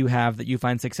routines do you have that you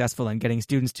find successful in getting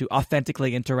students to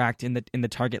authentically interact in the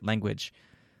target language?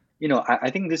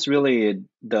 I think this really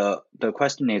the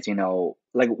question is,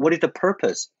 like what is the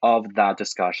purpose of that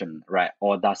discussion, right?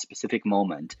 Or that specific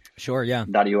moment. Sure, yeah.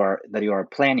 That you are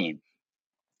planning.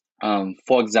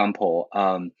 For example,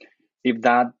 if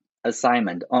that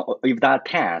assignment, if that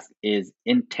task is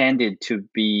intended to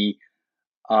be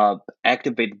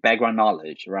activate background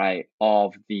knowledge, right,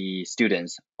 of the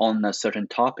students on a certain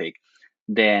topic,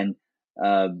 then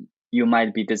you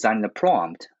might be designing a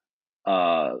prompt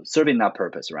serving that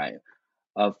purpose, right?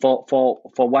 For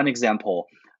one example,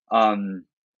 when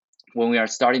we are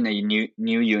starting a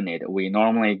new unit, we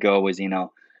normally go with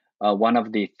one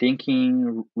of the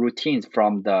thinking routines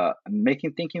from the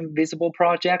Making Thinking Visible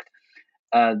project.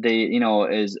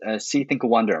 Is See, Think,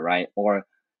 Wonder, right? Or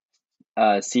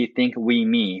See, Think, We,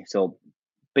 Me. So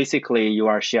basically, you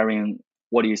are sharing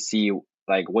what you see,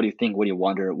 like what do you think, what do you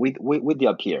wonder with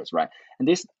your peers, right? And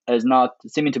this is not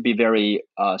seeming to be very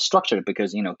structured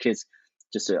because kids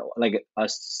just like a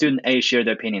student A share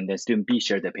their opinion, then student B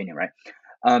share their opinion, right?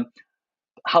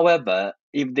 However,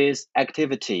 if this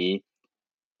activity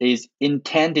is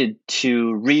intended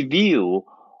to review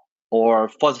or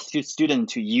for the student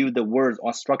to use the words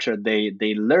or structure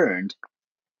they learned,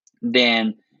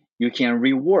 then you can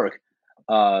rework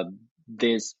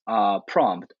this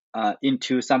prompt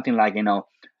into something like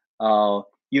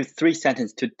use 3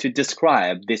 sentences to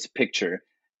describe this picture,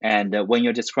 and when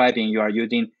you're describing, you are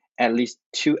using at least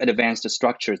 2 advanced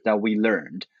structures that we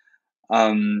learned,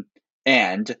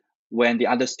 and when the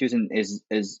other student is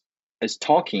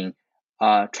talking,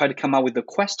 try to come up with a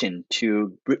question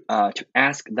to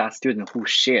ask that student who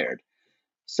shared.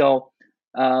 So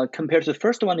compared to the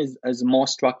first one is more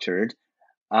structured,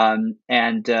 and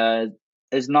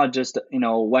it's not just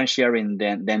one sharing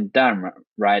then done,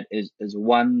 right? Is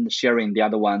one sharing, the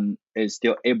other one is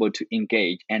still able to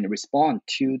engage and respond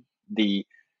to the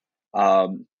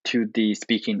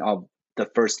speaking of the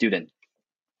first student.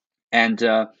 And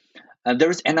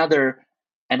there's another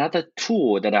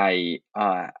tool that I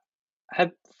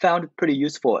have found pretty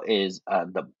useful is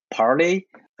the Parley.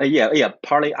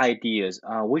 Parley ideas,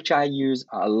 which I use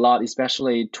a lot,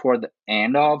 especially toward the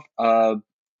end of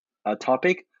a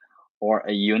topic or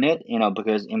a unit,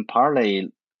 because in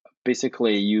Parley,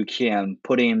 basically you can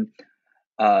put in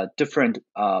different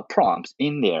prompts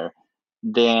in there.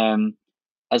 Then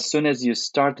as soon as you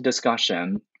start the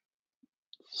discussion,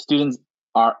 students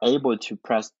are able to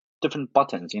press different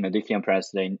buttons. They can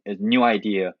press a new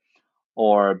idea,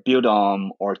 or build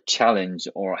on, or challenge,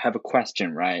 or have a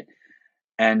question, right?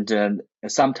 And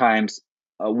sometimes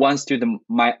one student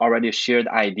might already share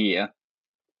the idea,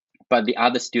 but the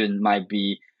other student might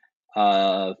be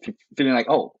feeling like,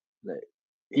 oh,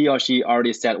 he or she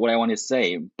already said what I want to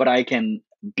say, but I can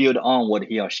build on what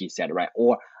he or she said, right?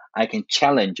 Or I can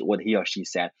challenge what he or she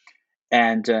said.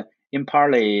 And in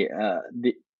partly,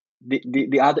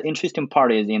 the other interesting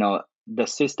part is, the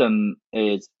system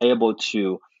is able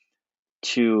to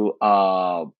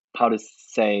how to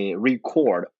say,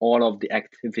 record all of the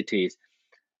activities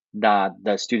that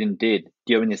the student did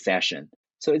during the session.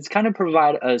 So it's kind of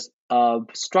provide us a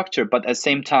structure, but at the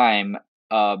same time,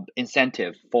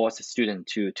 incentive for the student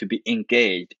to be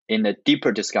engaged in a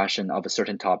deeper discussion of a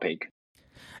certain topic.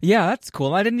 Yeah, that's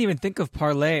cool. I didn't even think of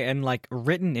Parley and like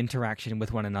written interaction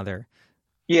with one another.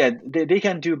 Yeah, they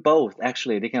can do both,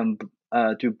 actually. They can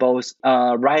do both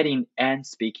writing and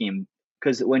speaking,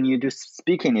 because when you do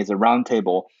speaking, it's a round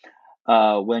table.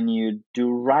 When you do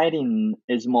writing,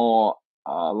 it's more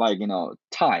like,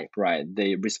 type, right?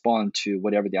 They respond to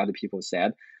whatever the other people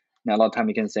said. Now, a lot of time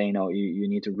you can say, you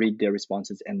need to read their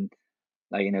responses, and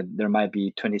like, there might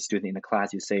be 20 students in the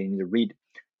class. You say you need to read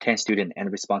 10 students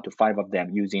and respond to 5 of them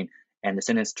using, and the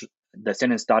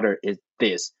sentence starter is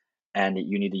this, and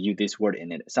you need to use this word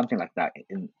in it, something like that,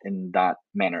 in that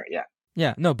manner. Yeah.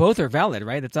 Yeah, no, both are valid,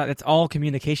 right? It's all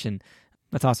communication.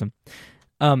 That's awesome.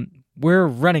 We're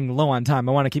running low on time.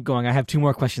 I want to keep going. I have 2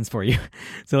 more questions for you.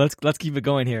 So let's keep it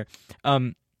going here.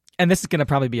 And this is going to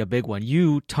probably be a big one.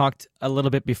 You talked a little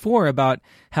bit before about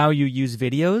how you use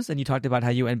videos, and you talked about how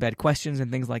you embed questions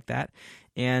and things like that.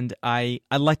 And I'd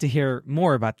like to hear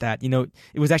more about that.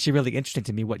 It was actually really interesting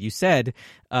to me what you said.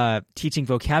 Teaching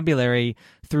vocabulary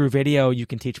through video, you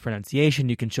can teach pronunciation,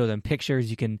 you can show them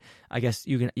pictures, you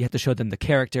have to show them the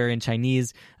character in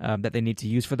Chinese that they need to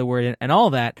use for the word, and all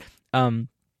that.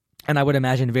 And I would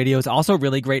imagine video is also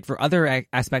really great for other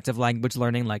aspects of language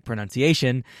learning, like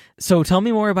pronunciation. So tell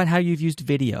me more about how you've used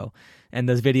video and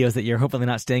those videos that you're hopefully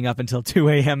not staying up until 2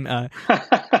 a.m.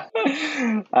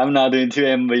 I'm not doing 2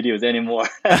 a.m. videos anymore.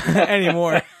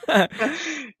 Anymore.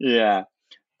 Yeah.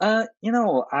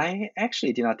 I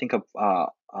actually did not think of,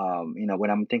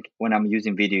 when I'm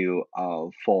using video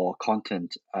for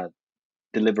content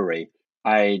delivery,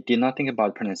 I did not think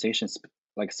about pronunciation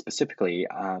specifically,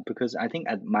 because I think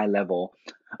at my level,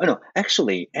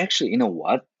 actually, you know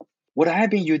what I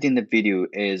have been using the video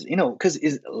is, because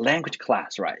it's language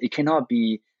class, right? It cannot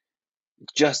be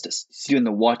just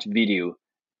student watch video,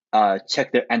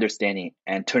 check their understanding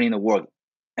and turn in the work,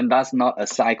 and that's not a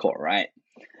cycle, right?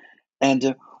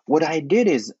 And what I did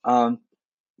is, for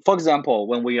example,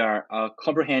 when we are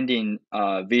comprehending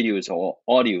videos or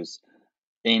audios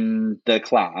in the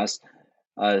class,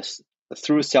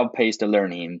 through self-paced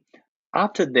learning,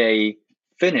 after they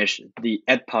finish the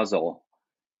Edpuzzle,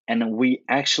 and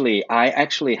I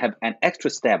actually have an extra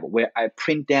step where I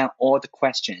print down all the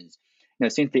questions.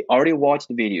 Since they already watched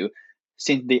the video,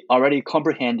 since they already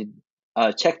comprehended,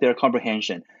 check their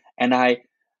comprehension, and I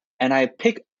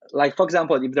pick, like, for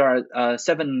example, if there are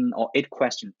 7 or 8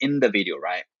 questions in the video,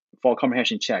 right, for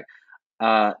comprehension check,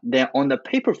 then on the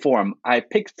paper form, I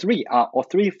pick 3 or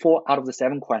 4 out of the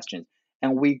 7 questions,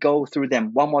 and we go through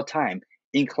them one more time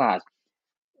in class,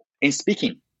 in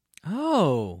speaking.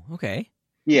 Oh, okay.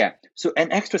 Yeah. So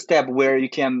an extra step where you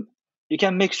can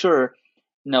make sure,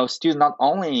 students not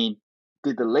only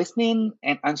did the listening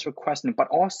and answer questions, but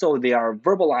also they are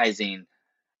verbalizing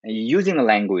and using the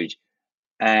language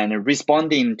and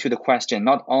responding to the question,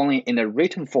 not only in the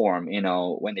written form,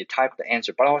 when they type the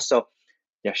answer, but also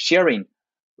they're sharing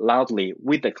loudly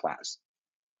with the class.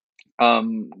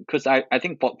 Because I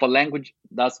think for language,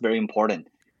 that's very important.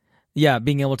 Yeah,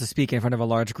 being able to speak in front of a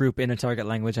large group in a target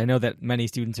language. I know that many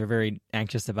students are very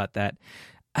anxious about that.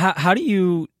 How do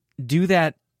you do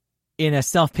that in a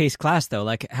self-paced class, though?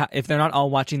 Like, if they're not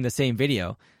all watching the same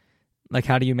video, like,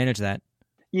 how do you manage that?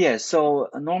 Yeah, so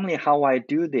normally how I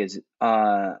do this,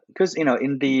 because,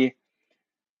 in the,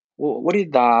 what is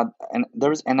that? And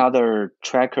there's another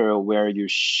tracker where you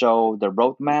show the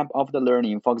roadmap of the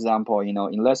learning. For example,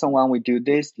 in lesson 1, we do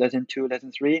this, lesson 2,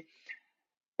 lesson 3.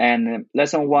 And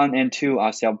lesson 1 and 2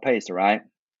 are self-paced, right?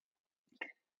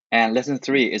 And lesson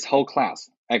 3 is whole class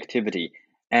activity.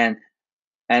 And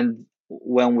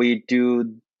when we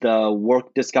do the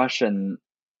work discussion,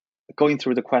 going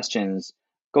through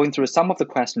some of the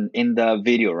questions in the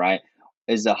video, right,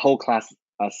 is a whole class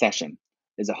session.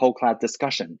 It's a whole class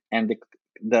discussion, and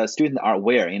the students are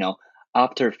aware,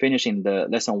 after finishing the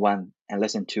lesson 1 and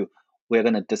lesson 2, we're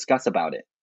going to discuss about it.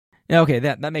 Yeah, okay,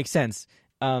 that makes sense.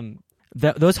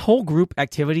 Those whole group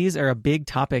activities are a big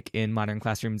topic in modern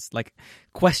classrooms, like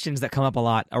questions that come up a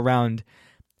lot around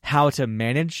how to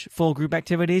manage full group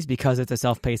activities because it's a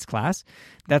self-paced class.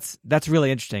 That's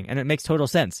really interesting, and it makes total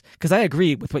sense, because I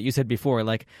agree with what you said before.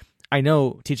 Like, I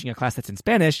know teaching a class that's in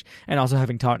Spanish and also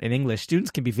having taught in English, students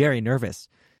can be very nervous.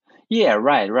 Yeah,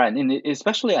 right. And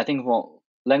especially I think for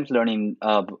language learning,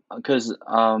 because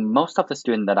most of the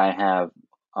students that I have,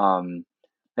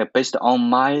 based on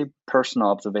my personal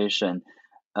observation,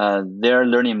 their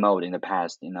learning mode in the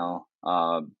past,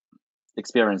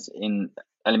 experience in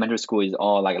elementary school is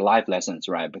all like live lessons,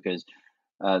 right? Because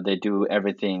they do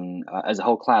everything as a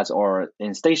whole class or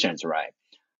in stations, right?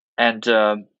 And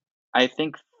I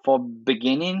think for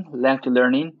beginning language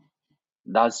learning,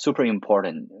 that's super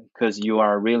important, because you're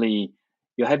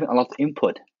having a lot of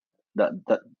input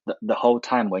the whole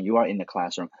time when you are in the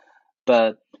classroom.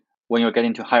 But when you're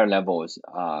getting to higher levels,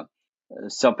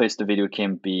 self-paced video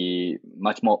can be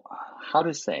much more, how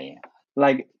to say,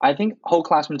 like, I think whole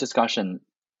classroom discussion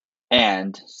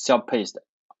and self-paced,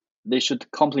 they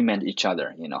should complement each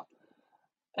other,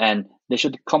 and they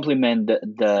should complement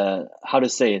the how to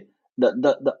say it,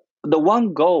 the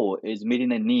one goal is meeting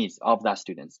the needs of that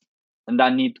students, and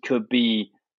that need could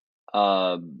be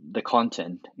the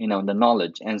content, the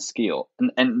knowledge and skill,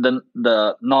 and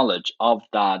the knowledge of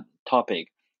that topic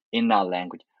in that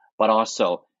language, but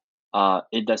also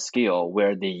in the skill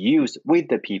where they use with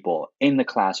the people in the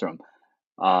classroom,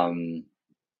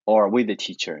 or with the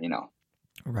teacher,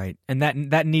 Right. And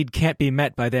that need can't be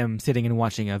met by them sitting and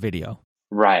watching a video.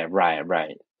 Right.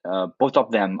 Both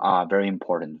of them are very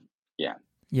important. Yeah.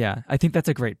 Yeah, I think that's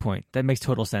a great point. That makes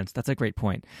total sense. That's a great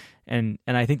point. And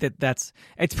I think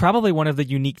it's probably one of the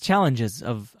unique challenges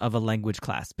of a language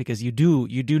class, because you do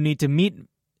need to meet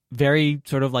very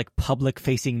sort of like public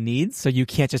facing needs. So you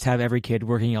can't just have every kid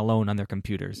working alone on their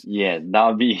computers. Yeah, that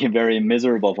would be very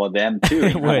miserable for them too.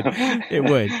 It would.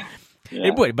 Yeah.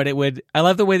 It would, but it would. I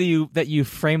love the way that you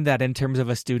frame that in terms of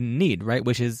a student need, right?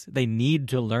 Which is they need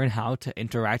to learn how to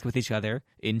interact with each other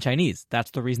in Chinese.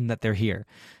 That's the reason that they're here.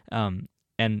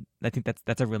 And I think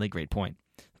that's a really great point.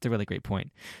 That's a really great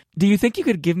point. Do you think you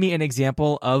could give me an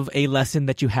example of a lesson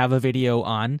that you have a video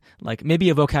on, like maybe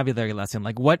a vocabulary lesson?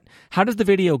 Like how does the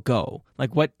video go?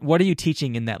 Like what are you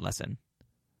teaching in that lesson?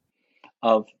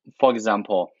 For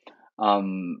example,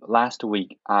 last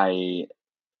week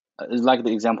it's like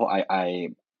the example I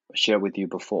shared with you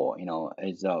before,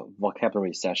 is a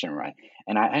vocabulary session, right?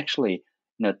 And I actually,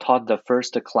 taught the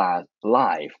first class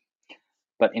live,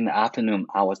 but in the afternoon,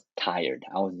 I was tired.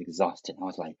 I was exhausted. I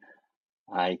was like,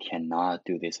 I cannot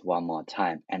do this one more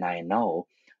time. And I know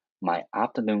my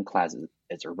afternoon class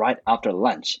is right after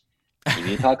lunch. If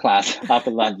you taught class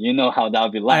after lunch, you know how that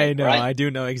would be like, I know, right? I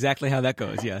do know exactly how that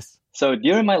goes, yes. So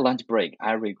during my lunch break,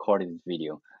 I recorded this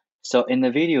video. So in the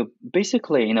video,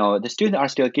 basically, the students are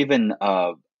still given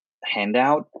a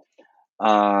handout.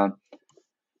 And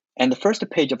the first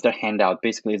page of the handout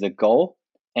basically is a goal.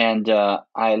 And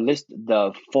I list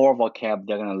the 4 vocab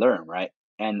they're going to learn, right?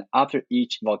 And after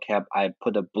each vocab, I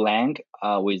put a blank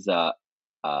with a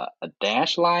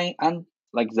dash line, and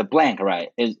like the blank, right,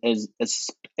 is a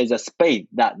space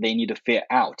that they need to fill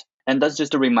out. And that's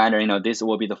just a reminder, this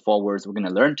will be the 4 words we're going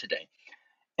to learn today.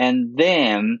 And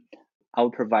then I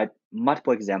will provide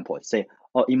multiple examples. Say,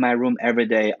 in my room every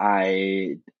day,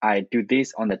 I do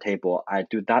this on the table. I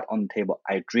do that on the table.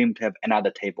 I dream to have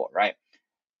another table, right?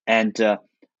 And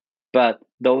but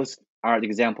those are the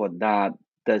examples that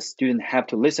the student have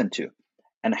to listen to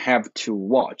and have to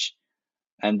watch.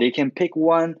 And they can pick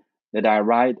one that I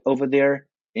write over there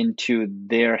into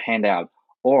their handout,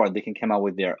 or they can come up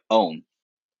with their own.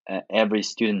 Every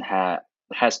student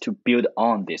has to build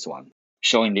on this one,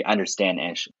 showing the understand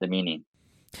and the meaning.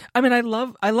 I mean, I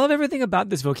love everything about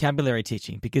this vocabulary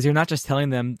teaching, because you're not just telling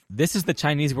them this is the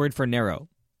Chinese word for narrow.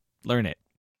 Learn it.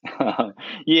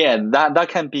 Yeah, that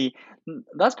can be.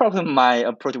 That's probably my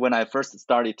approach when I first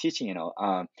started teaching.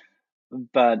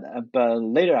 But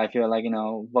later I feel like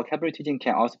vocabulary teaching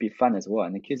can also be fun as well,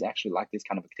 and the kids actually like this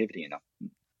kind of activity.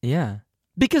 Yeah,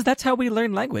 because that's how we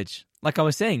learn language. Like I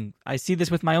was saying, I see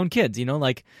this with my own kids.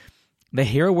 Like they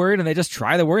hear a word and they just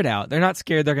try the word out. They're not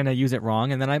scared they're going to use it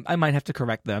wrong, and then I might have to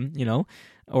correct them,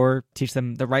 or teach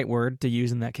them the right word to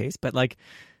use in that case. But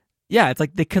yeah, it's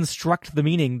like they construct the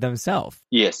meaning themselves.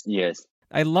 Yes.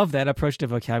 I love that approach to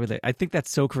vocabulary. I think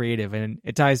that's so creative, and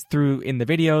it ties through in the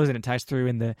videos, and it ties through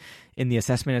in the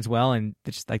assessment as well. And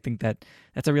I think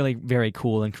that's a really very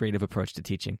cool and creative approach to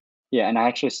teaching. Yeah, and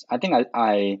I think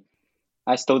I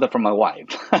stole that from my wife.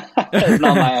 It's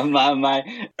not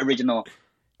my original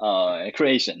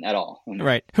creation at all.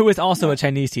 Right. Who is also a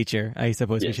Chinese teacher, I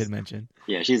suppose we should mention.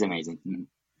 Yeah, she's amazing. Mm.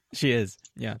 She is.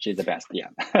 Yeah. She's the best. Yeah.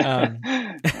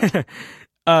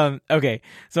 Okay.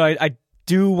 So I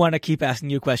do want to keep asking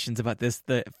you questions about this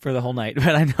for the whole night,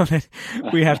 but I know that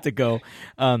we have to go.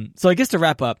 So I guess to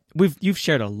wrap up, you've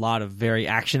shared a lot of very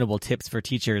actionable tips for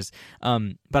teachers.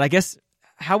 But I guess,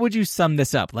 how would you sum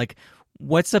this up? Like,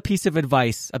 what's a piece of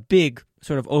advice, a big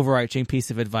sort of overarching piece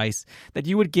of advice that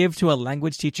you would give to a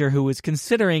language teacher who is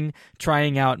considering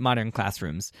trying out modern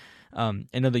classrooms? I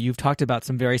know that you've talked about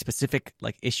some very specific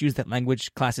like issues that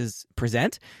language classes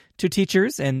present to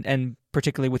teachers, and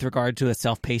particularly with regard to a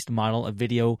self-paced model, a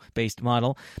video-based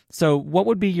model. So what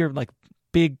would be your like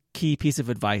big key piece of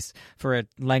advice for a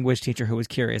language teacher who is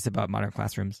curious about modern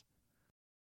classrooms?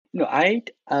 I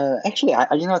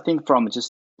think from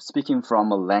just speaking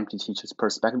from a language teacher's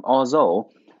perspective, although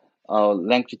a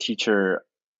language teacher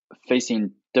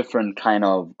facing different kind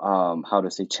of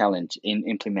challenge in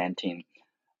implementing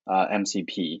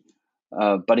MCP,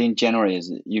 but in general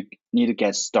is you need to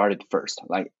get started first.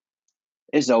 Like,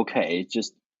 it's okay,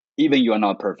 just even you are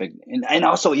not perfect, and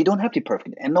also you don't have to be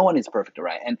perfect, and no one is perfect,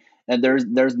 right? And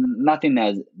there's nothing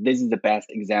as this is the best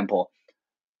example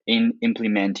in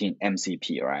implementing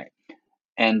MCP, right?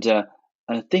 And I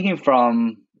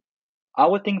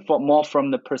would think more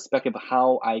from the perspective of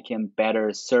how I can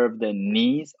better serve the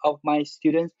needs of my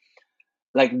students,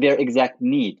 like their exact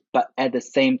need, but at the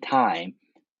same time,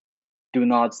 do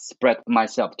not spread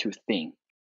myself too thin.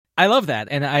 I love that,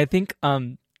 and I think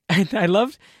I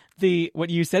loved what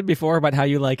you said before about how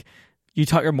you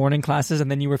taught your morning classes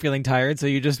and then you were feeling tired, so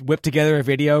you just whipped together a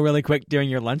video really quick during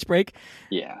your lunch break.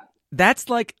 Yeah. That's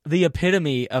like the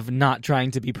epitome of not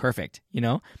trying to be perfect, you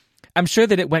know? I'm sure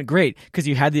that it went great because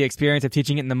you had the experience of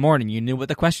teaching it in the morning. You knew what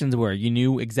the questions were. You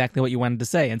knew exactly what you wanted to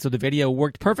say. And so the video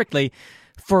worked perfectly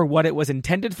for what it was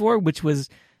intended for, which was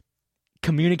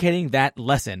communicating that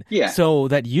lesson. Yeah. So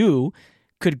that you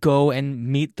could go and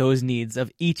meet those needs of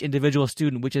each individual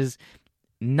student, which is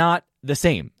not the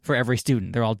same for every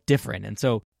student. They're all different. And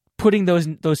so putting those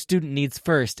student needs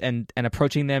first and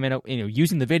approaching them and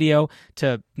using the video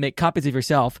to make copies of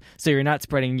yourself so you're not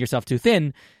spreading yourself too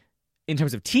thin in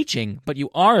terms of teaching, but you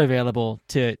are available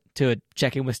to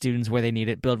check in with students where they need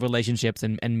it, build relationships,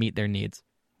 and meet their needs.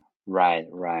 Right,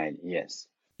 yes.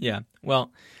 Yeah,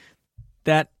 well,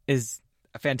 that is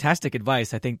a fantastic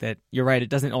advice. I think that you're right. It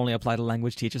doesn't only apply to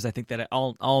language teachers. I think that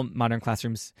all modern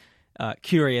classrooms,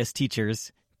 curious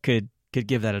teachers could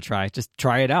give that a try. Just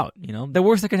try it out. The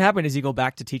worst that could happen is you go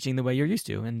back to teaching the way you're used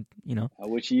to, and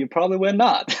which you probably will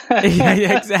not.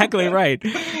 Yeah, exactly right.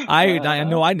 I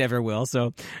know I never will.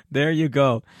 So there you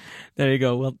go.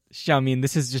 Well, Xiaomin,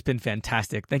 this has just been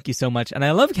fantastic. Thank you so much. And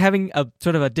I love having a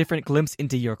sort of a different glimpse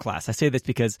into your class. I say this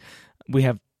because we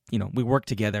have, we work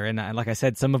together, and like I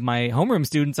said, some of my homeroom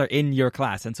students are in your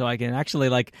class, and so I can actually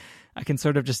I can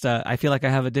sort of just, I feel like I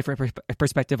have a different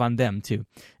perspective on them too,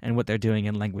 and what they're doing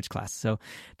in language class. So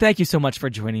thank you so much for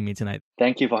joining me tonight.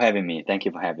 Thank you for having me.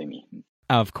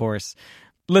 Of course.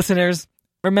 Listeners,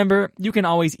 remember, you can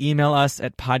always email us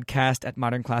at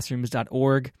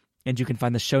podcast@modernclassrooms.org, and you can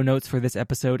find the show notes for this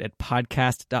episode at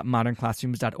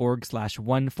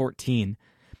podcast.modernclassrooms.org/114.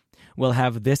 We'll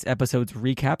have this episode's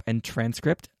recap and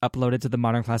transcript uploaded to the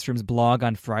Modern Classrooms blog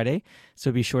on Friday,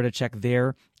 so be sure to check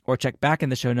there or check back in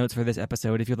the show notes for this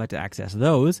episode if you'd like to access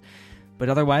those. But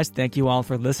otherwise, thank you all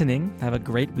for listening. Have a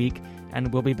great week,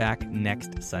 and we'll be back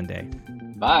next Sunday.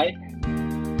 Bye.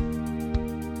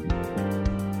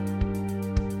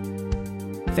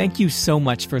 Thank you so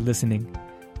much for listening.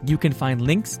 You can find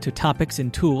links to topics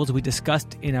and tools we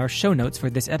discussed in our show notes for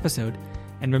this episode.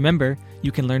 And remember,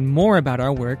 you can learn more about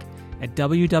our work at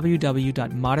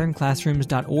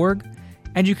www.modernclassrooms.org,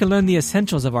 and you can learn the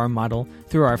essentials of our model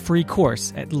through our free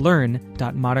course at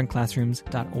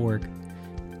learn.modernclassrooms.org.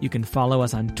 You can follow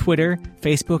us on Twitter,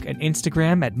 Facebook, and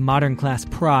Instagram at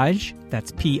ModernClassProj,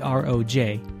 that's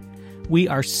Proj. We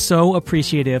are so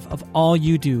appreciative of all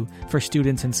you do for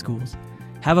students and schools.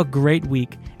 Have a great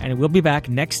week, and we'll be back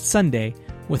next Sunday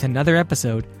with another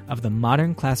episode of the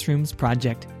Modern Classrooms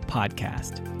Project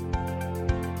podcast.